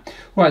with that.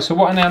 Right, so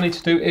what I now need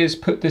to do is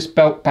put this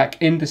belt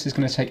back in. This is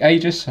going to take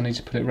ages. I need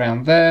to put it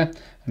around there.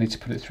 I need to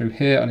put it through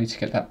here. I need to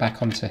get that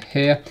back onto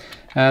here.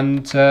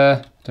 And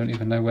I don't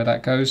even know where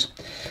that goes.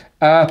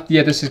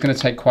 Yeah, this is going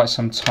to take quite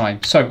some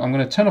time. So I'm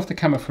going to turn off the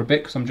camera for a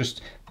bit because I'm just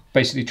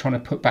basically trying to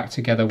put back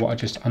together what I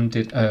just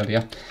undid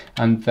earlier,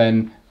 and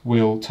then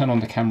we'll turn on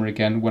the camera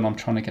again when I'm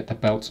trying to get the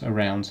belt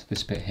around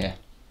this bit here.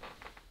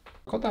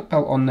 I've got that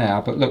belt on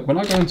now, but look, when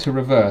I go into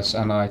reverse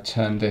and I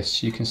turn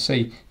this, you can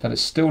see that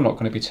it's still not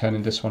going to be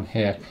turning this one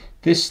here.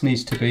 This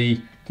needs to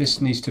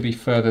be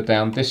further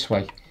down this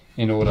way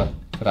in order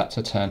for that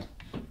to turn.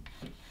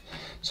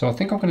 So I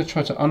think I'm going to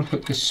try to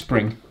unhook this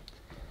spring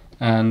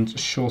and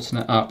shorten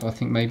it up. I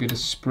think maybe the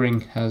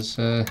spring has,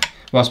 well,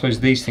 I suppose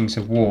these things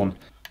have worn.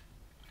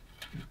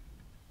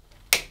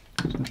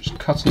 So I'm just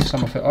cutting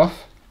some of it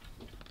off.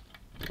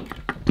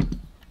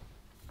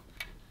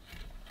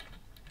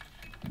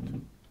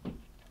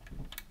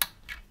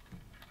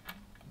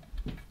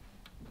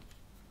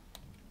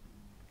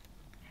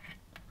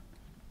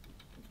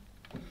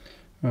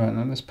 Right,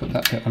 now let's put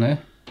that bit on here.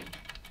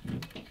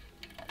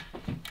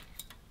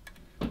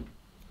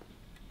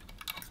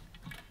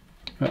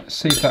 Right, let's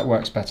see if that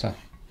works better.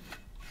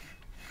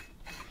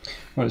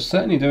 Well, it's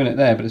certainly doing it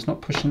there, but it's not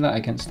pushing that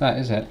against that,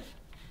 is it?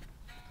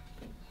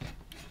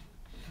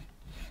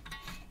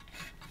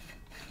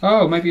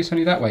 Oh, maybe it's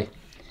only that way.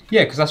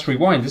 Yeah, because that's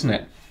rewind, isn't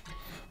it?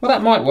 Well,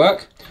 that might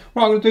work.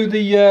 Right, I'm going to do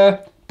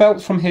the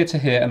belt from here to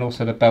here and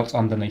also the belt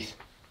underneath.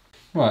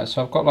 Right,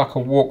 so I've got like a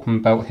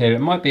Walkman belt here. It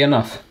might be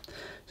enough.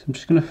 So I'm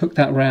just going to hook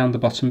that around the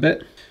bottom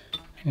bit.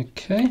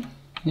 Okay,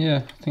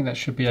 yeah, I think that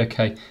should be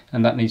okay.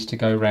 And that needs to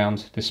go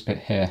around this bit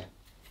here.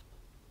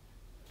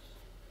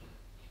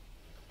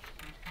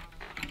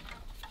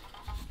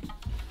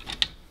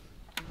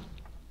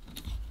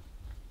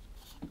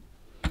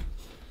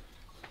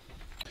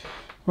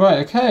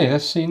 Right, okay,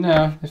 let's see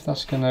now if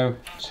that's going to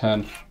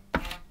turn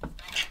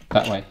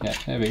that way. Yeah,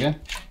 there we go.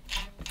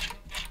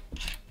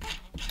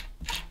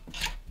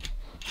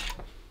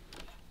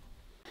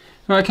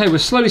 Right, okay, we're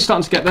slowly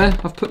starting to get there.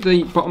 I've put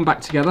the bottom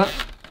back together.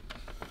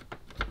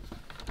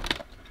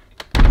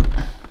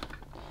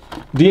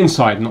 The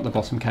inside, not the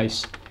bottom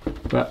case.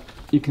 But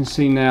you can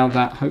see now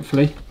that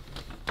hopefully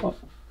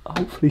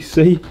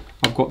see,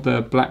 I've got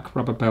the black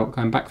rubber belt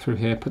going back through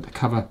here, put the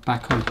cover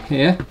back on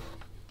here.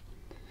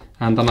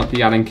 And then up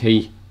the Allen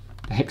key,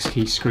 the hex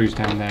key screws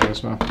down there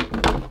as well.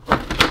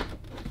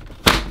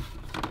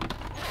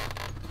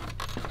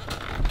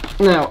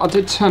 Now, I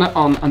did turn it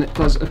on and it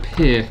does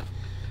appear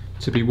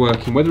to be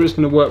working. Whether it's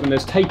going to work when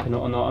there's tape in it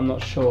or not, I'm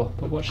not sure,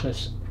 but watch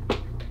this.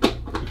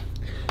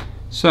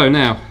 So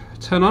now,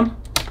 turn on,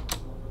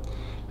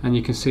 and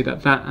you can see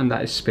that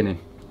that is spinning.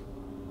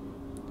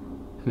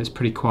 And it's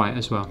pretty quiet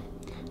as well.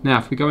 Now,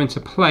 if we go into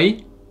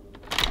play,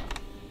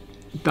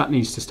 that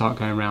needs to start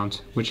going around,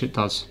 which it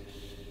does.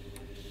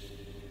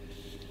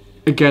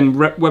 Again,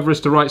 whether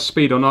it's the right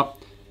speed or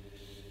not.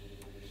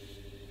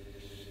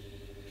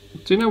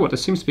 Do you know what? There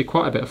seems to be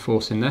quite a bit of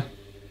force in there.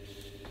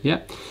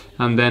 Yeah.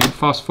 And then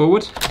fast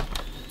forward.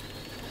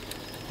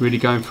 Really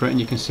going for it, and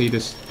you can see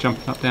this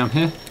jumping up down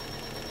here.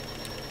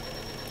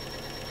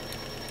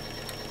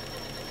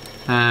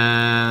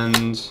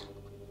 and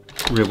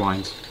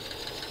rewind.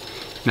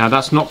 Now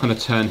that's not going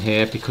to turn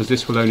here because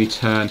this will only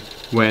turn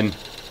when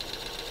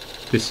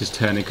this is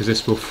turning, because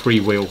this will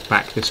freewheel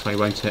back this way,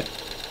 won't it,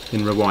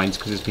 in rewinds,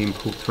 because it's being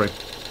pulled through.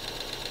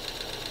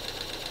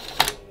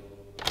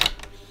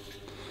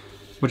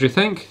 What do you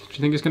think? Do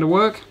you think it's going to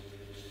work?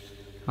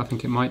 I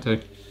think it might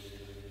do.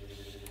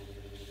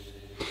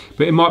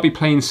 But it might be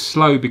playing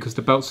slow because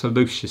the belts are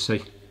loose, you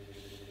see.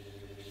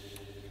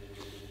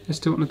 Let's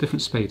do it on a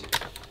different speed.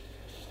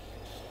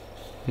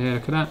 Yeah,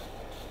 look at that.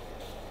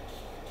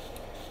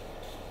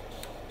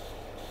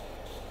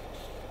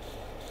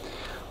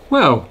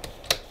 Well,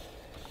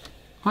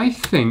 I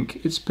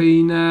think it's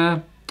been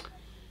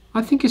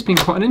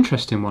quite an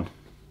interesting one.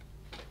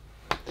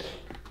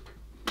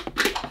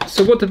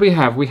 So what did we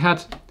have? We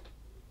had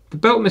the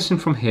belt missing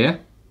from here.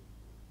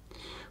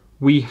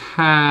 We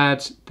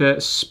had the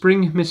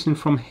spring missing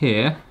from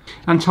here,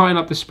 and tying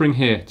up the spring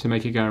here to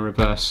make it go in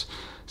reverse.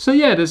 So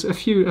yeah, there's a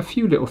few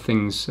little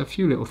things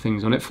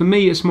on it. For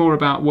me, it's more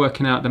about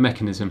working out the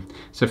mechanism.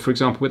 So for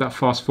example, with that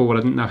fast forward,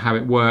 I didn't know how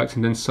it worked,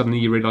 and then suddenly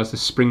you realise the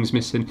spring's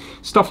missing.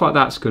 Stuff like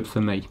that's good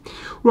for me.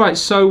 Right,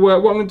 so what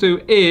I'm going to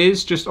do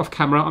is, just off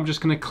camera, I'm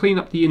just going to clean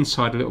up the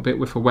inside a little bit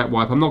with a wet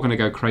wipe. I'm not going to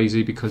go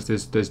crazy because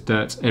there's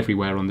dirt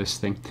everywhere on this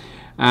thing.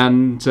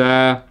 And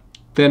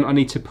then I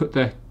need to put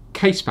the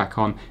case back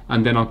on,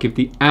 and then I'll give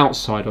the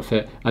outside of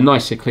it a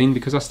nicer clean,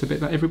 because that's the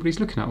bit that everybody's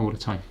looking at all the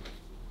time.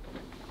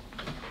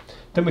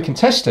 Then we can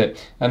test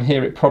it and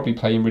hear it probably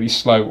playing really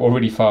slow or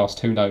really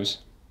fast, who knows.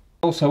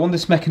 Also on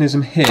this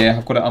mechanism here,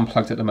 I've got it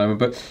unplugged at the moment,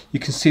 but you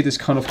can see this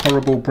kind of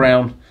horrible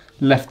brown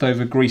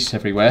leftover grease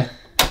everywhere.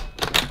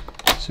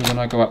 So when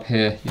I go up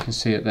here, you can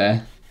see it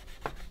there.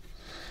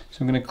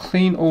 So I'm going to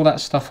clean all that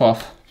stuff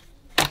off,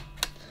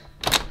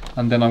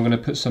 and then I'm going to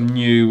put some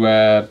new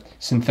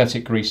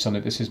synthetic grease on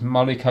it. This is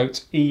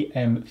Molykote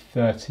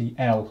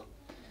EM30L.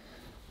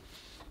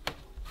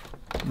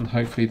 And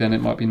hopefully then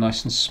it might be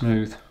nice and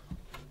smooth.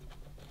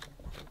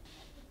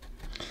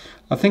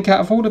 I think out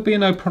of all the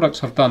B&O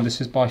products I've done,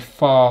 this is by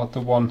far the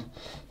one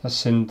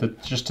that's in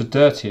just the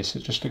dirtiest.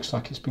 It just looks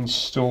like it's been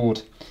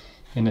stored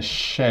in a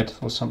shed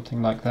or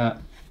something like that.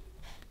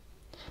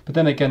 But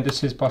then again,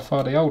 this is by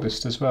far the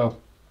oldest as well.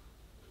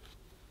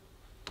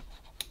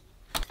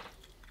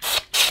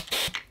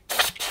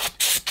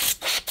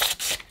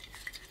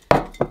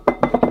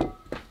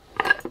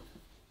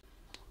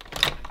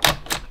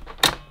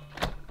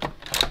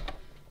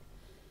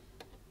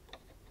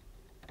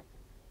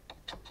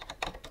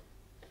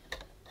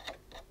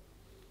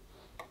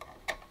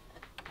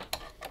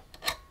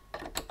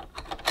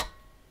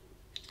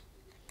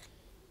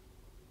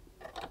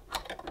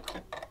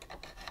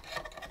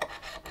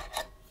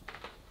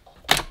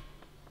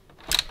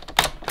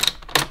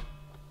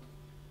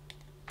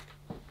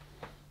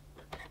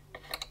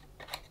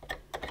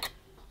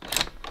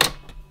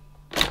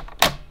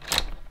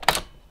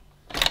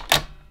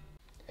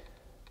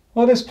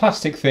 Well, this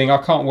plastic thing, I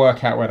can't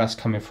work out where that's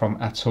coming from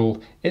at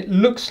all. It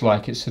looks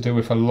like it's to do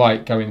with a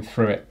light going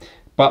through it,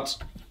 but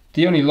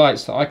the only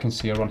lights that I can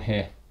see are on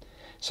here.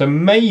 So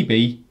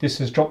maybe this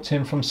has dropped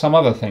in from some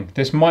other thing.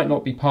 This might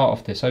not be part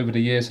of this. Over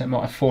the years it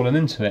might have fallen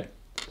into it.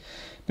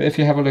 But if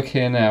you have a look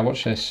here now,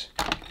 watch this.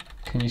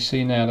 Can you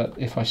see now that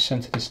if I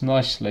centre this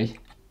nicely,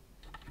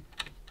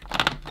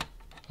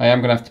 I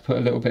am going to have to put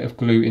a little bit of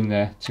glue in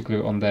there to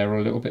glue it on there, or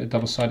a little bit of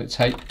double-sided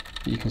tape.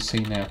 But you can see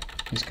now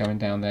it's going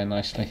down there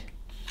nicely.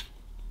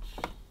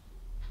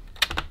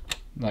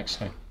 Like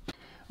so.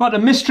 Right, the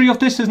mystery of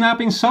this has now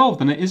been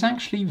solved, and it is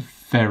actually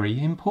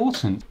very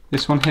important.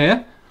 This one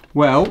here,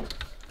 well,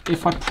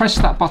 if I press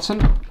that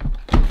button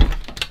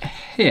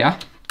here,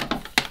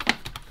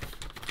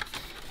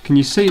 can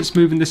you see it's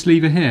moving this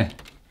lever here?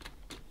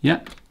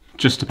 Yeah,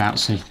 just about,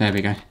 see, there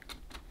we go.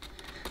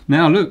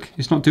 Now look,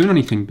 it's not doing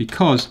anything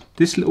because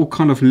this little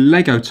kind of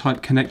Lego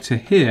type connector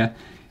here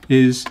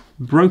is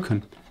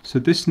broken. So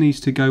this needs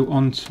to go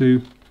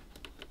onto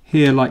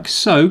here like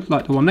so,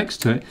 like the one next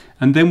to it,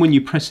 and then when you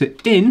press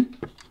it in,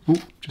 oh,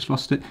 just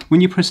lost it.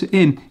 When you press it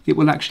in, it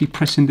will actually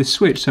press in this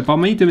switch. So by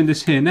me doing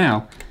this here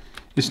now,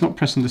 it's not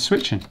pressing the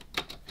switch in.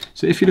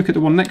 So if you look at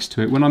the one next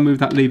to it, when I move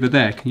that lever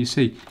there, can you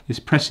see it's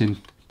pressing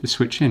the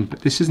switch in,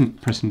 but this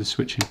isn't pressing the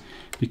switch in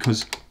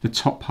because the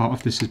top part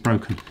of this is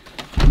broken.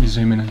 Let me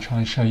zoom in and try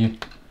and show you.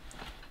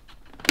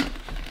 There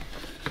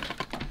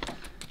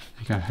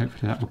you go,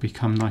 hopefully that will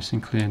become nice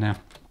and clear now.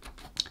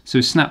 So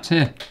it's snapped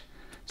here.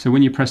 So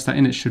when you press that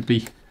in, it should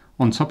be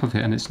on top of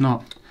it, and it's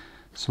not.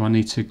 So I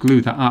need to glue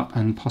that up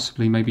and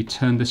possibly maybe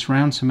turn this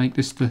round to make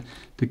this the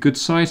good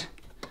side.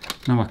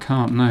 No, I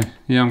can't, no.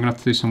 Yeah, I'm going to have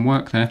to do some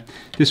work there.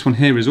 This one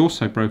here is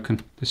also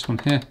broken, this one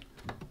here.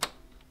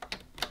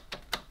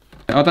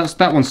 Oh,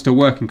 that one's still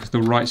working because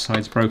the right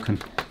side's broken.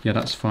 Yeah,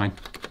 that's fine.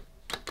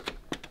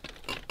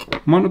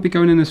 Might not be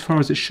going in as far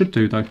as it should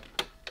do, though.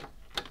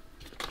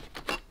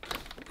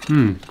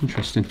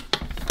 Interesting.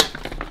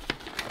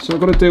 So I've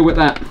got to deal with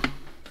that.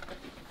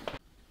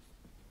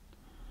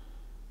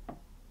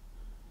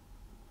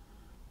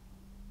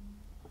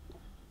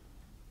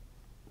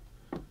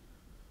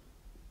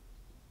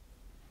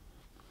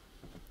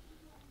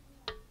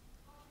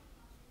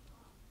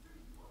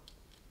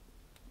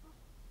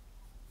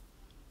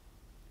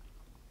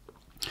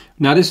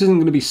 Now this isn't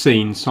going to be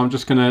seen, so I'm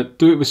just going to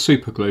do it with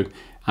super glue,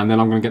 and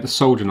then I'm going to get the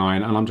soldering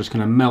iron and I'm just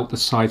going to melt the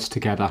sides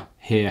together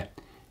here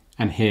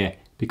and here,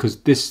 because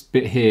this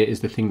bit here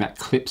is the thing that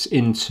clips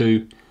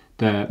into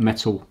the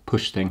metal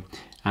push thing,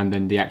 and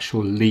then the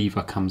actual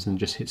lever comes and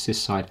just hits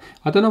this side.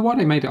 I don't know why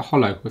they made it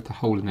hollow with the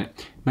hole in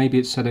it. Maybe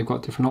it's so they've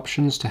got different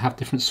options to have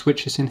different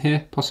switches in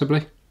here,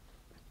 possibly.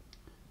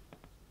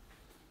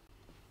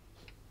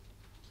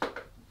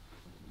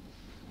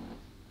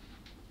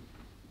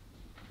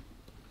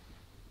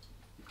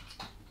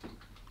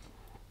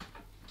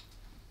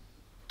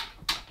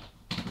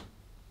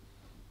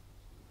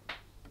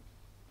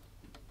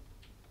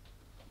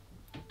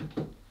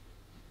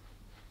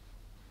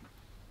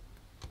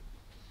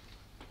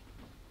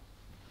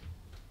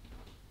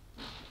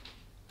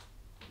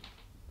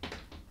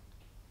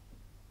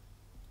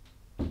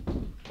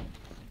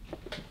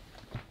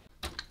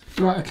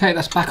 Right, okay,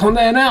 that's back on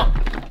there now.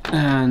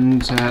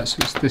 And so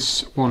it's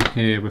this one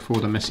here with all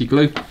the messy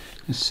glue.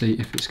 Let's see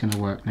if it's going to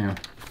work now.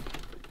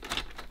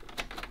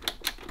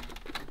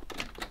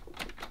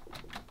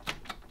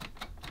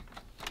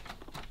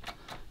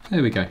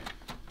 There we go.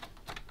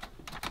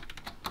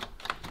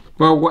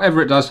 Well,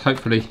 whatever it does,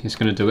 hopefully it's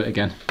going to do it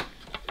again.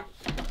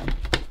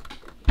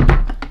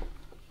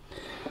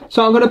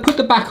 So I'm going to put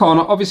the back on.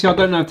 Obviously I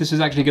don't know if this is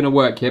actually going to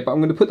work yet, but I'm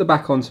going to put the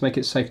back on to make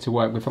it safe to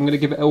work with. I'm going to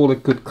give it all a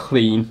good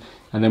clean,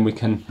 and then we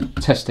can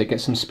test it, get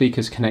some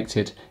speakers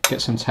connected,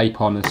 get some tape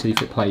on and see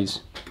if it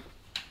plays.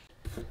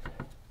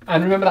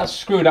 And remember that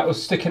screw that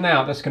was sticking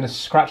out, that's going to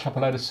scratch up a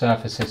load of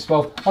surfaces.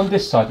 Well, on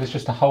this side there's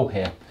just a hole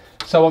here.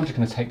 So I'm just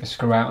going to take the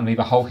screw out and leave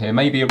a hole here.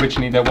 Maybe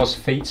originally there was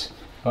feet,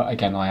 but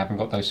again I haven't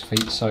got those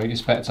feet, so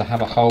it's better to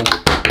have a hole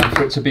and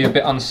for it to be a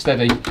bit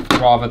unsteady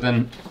rather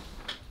than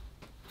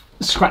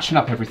scratching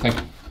up everything.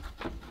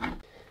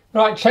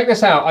 Right, check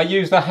this out. I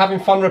used the Having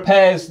Fun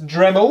Repairs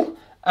Dremel,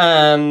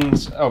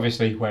 and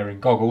obviously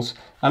wearing goggles.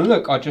 And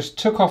look, I just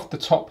took off the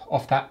top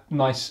of that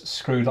nice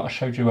screw that I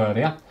showed you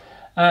earlier,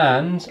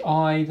 and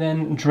I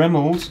then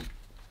dremeled.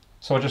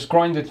 So I just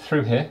grinded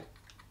through here,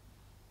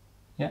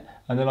 yeah,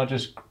 and then I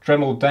just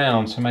dremeled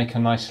down to make a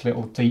nice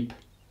little deep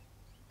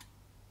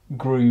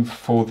groove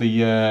for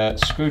the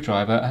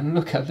screwdriver. And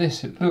look at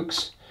this, it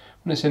looks,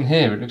 when it's in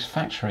here, it looks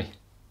factory.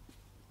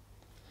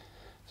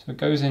 So it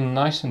goes in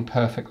nice and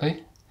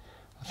perfectly.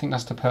 I think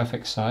that's the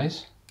perfect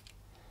size.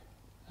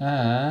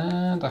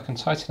 And I can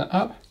tighten it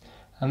up.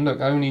 And look,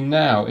 only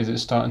now is it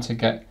starting to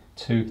get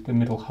to the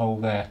middle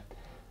hole there.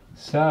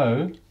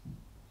 So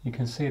you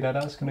can see that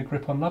that's going to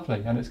grip on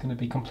lovely, and it's going to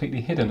be completely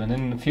hidden. And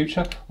in the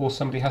future, all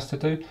somebody has to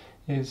do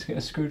is get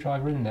a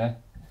screwdriver in there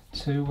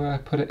to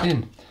put it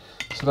in.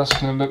 So that's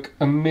going to look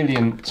a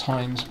million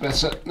times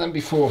better than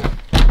before.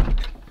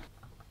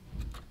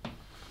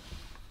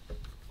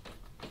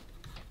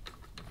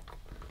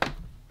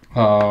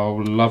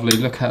 Oh, lovely,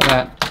 look at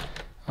that.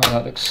 Oh,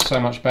 that looks so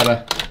much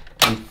better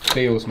and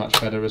feels much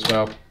better as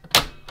well.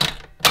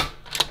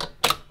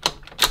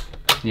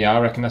 Yeah,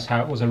 I reckon that's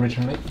how it was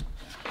originally.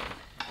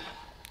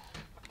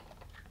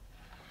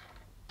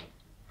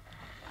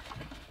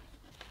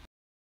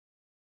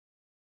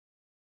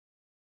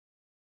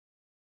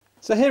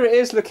 So here it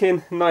is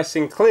looking nice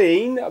and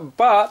clean,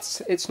 but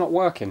it's not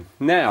working.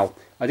 Now,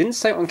 I didn't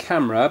say it on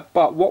camera,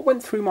 but what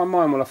went through my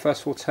mind when I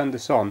first of all turned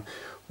this on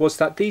was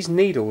that these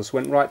needles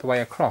went right the way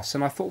across,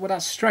 and I thought, well,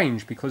 that's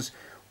strange, because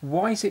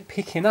why is it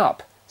picking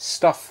up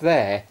stuff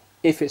there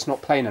if it's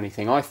not playing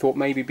anything? I thought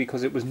maybe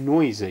because it was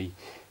noisy,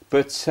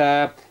 but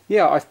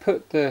yeah, I've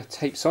put the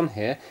tapes on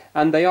here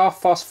and they are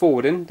fast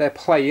forwarding, they're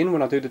playing.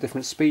 When I do the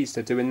different speeds,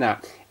 they're doing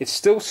that. It's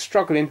still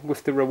struggling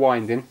with the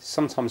rewinding,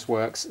 sometimes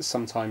works,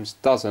 sometimes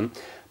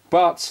doesn't,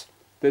 but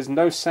there's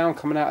no sound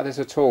coming out of this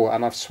at all.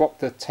 And I've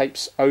swapped the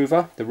tapes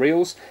over, the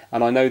reels,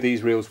 and I know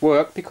these reels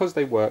work because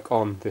they work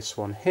on this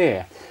one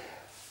here.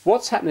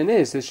 What's happening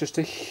is there's just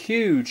a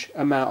huge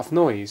amount of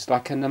noise,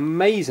 like an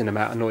amazing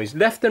amount of noise.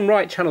 Left and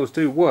right channels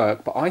do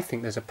work, but I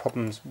think there's a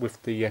problem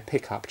with the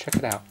pickup. Check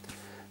it out.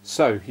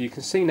 So you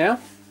can see now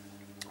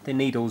the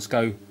needles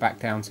go back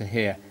down to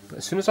here, but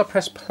as soon as I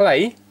press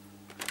play,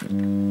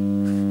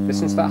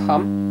 listen to that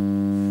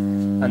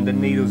hum, and the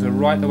needles are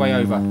right the way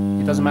over.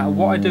 It doesn't matter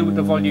what I do with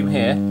the volume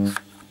here,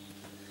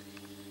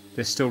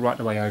 they're still right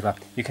the way over.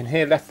 You can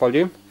hear left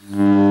volume,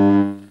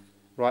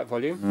 right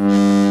volume,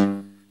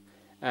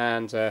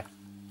 and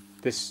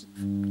this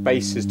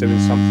bass is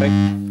doing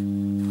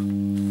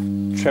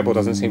something. Treble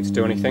doesn't seem to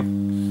do anything.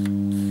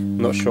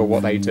 I'm not sure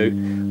what they do,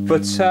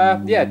 but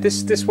yeah,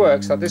 this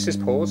works. Like, this is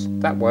pause,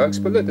 that works,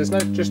 but look, there's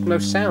just no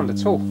sound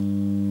at all.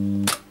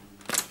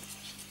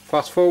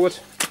 Fast forward,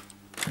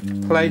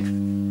 play,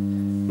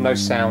 no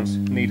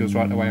sound, needles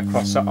right the way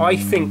across. So I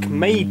think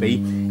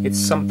maybe it's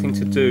something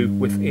to do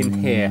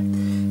within here,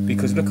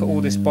 because look at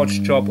all this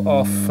bodge job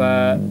off.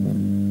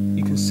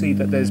 You can see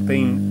that there's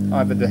been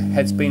either the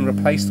head's been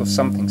replaced or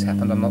something's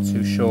happened, I'm not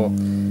too sure.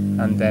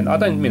 And then, I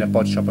don't mean a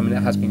bodge job, I mean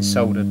it has been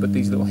soldered, but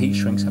these little heat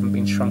shrinks haven't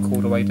been shrunk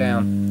all the way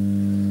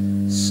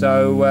down.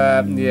 So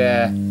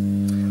yeah,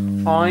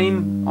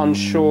 I'm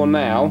unsure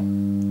now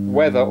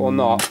whether or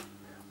not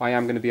I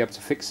am going to be able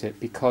to fix it,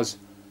 because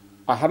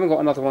I haven't got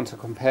another one to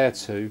compare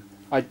to.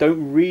 I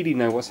don't really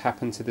know what's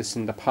happened to this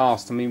in the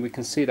past. I mean, we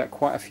can see that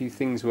quite a few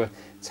things were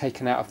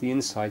taken out of the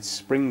inside,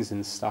 springs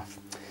and stuff.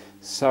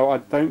 So I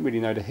don't really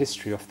know the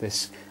history of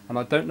this, and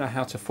I don't know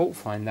how to fault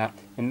find that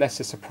unless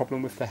it's a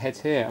problem with the head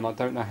here, and I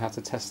don't know how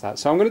to test that.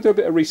 So I'm going to do a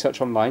bit of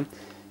research online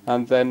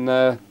and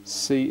then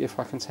see if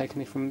I can take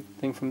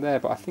anything from there.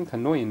 But I think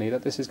annoyingly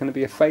that this is going to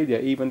be a failure,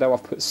 even though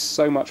I've put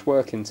so much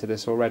work into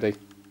this already.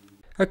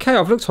 Okay,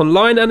 I've looked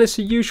online and it's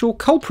the usual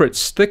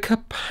culprits, the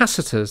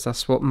capacitors.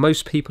 That's what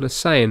most people are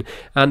saying,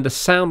 and the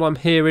sound I'm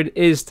hearing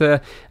is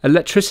the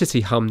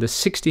electricity hum, the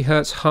 60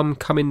 Hz hum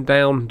coming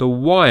down the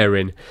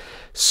wiring.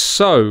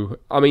 So,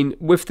 I mean,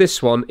 with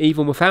this one,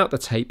 even without the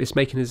tape, it's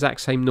making the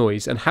exact same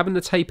noise, and having the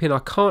tape in, I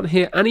can't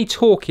hear any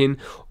talking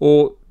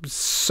or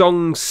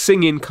song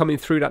singing coming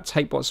through that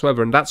tape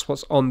whatsoever, and that's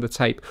what's on the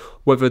tape.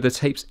 Whether the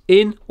tape's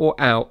in or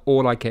out,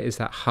 all I get is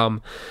that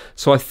hum.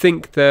 So I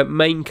think the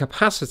main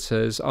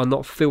capacitors are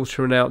not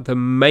filtering out the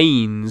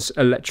mains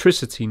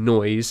electricity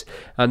noise,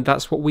 and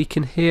that's what we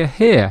can hear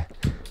here.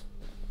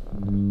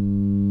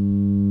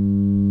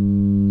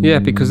 Yeah,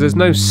 because there's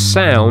no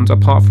sound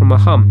apart from a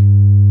hum.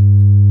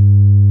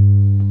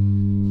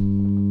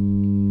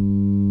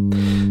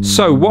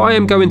 So what I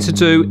am going to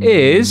do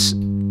is,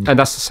 and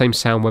that's the same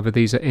sound whether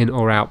these are in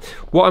or out,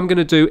 what I'm going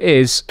to do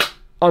is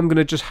I'm going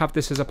to just have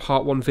this as a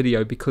part 1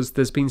 video, because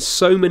there's been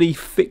so many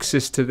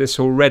fixes to this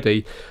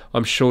already.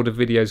 I'm sure the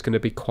video is going to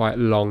be quite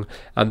long,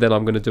 and then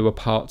I'm going to do a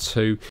part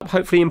 2.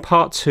 Hopefully in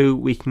part 2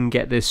 we can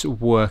get this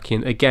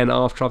working again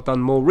after I've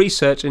done more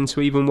research into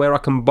even where I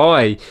can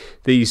buy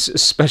these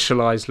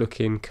specialised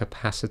looking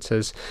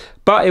capacitors.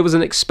 But it was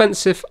an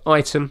expensive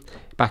item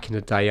back in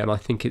the day, and I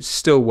think it's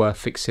still worth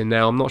fixing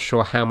now. I'm not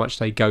sure how much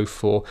they go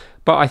for,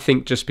 but I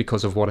think just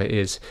because of what it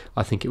is,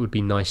 I think it would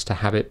be nice to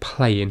have it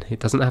playing. It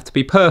doesn't have to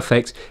be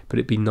perfect, but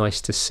it'd be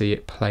nice to see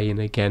it playing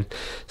again.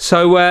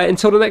 So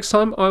until the next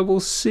time, I will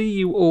see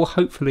you all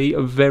hopefully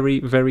very,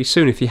 very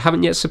soon. If you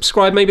haven't yet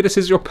subscribed, maybe this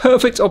is your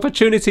perfect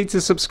opportunity to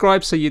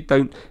subscribe so you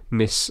don't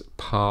miss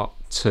part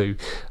 2.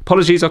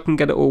 Apologies I can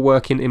get it all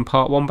working in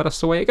part 1, but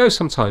that's the way it goes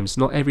sometimes.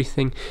 Not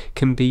everything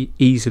can be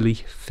easily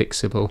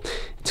fixable.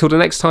 Until the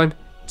next time,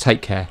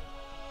 take care.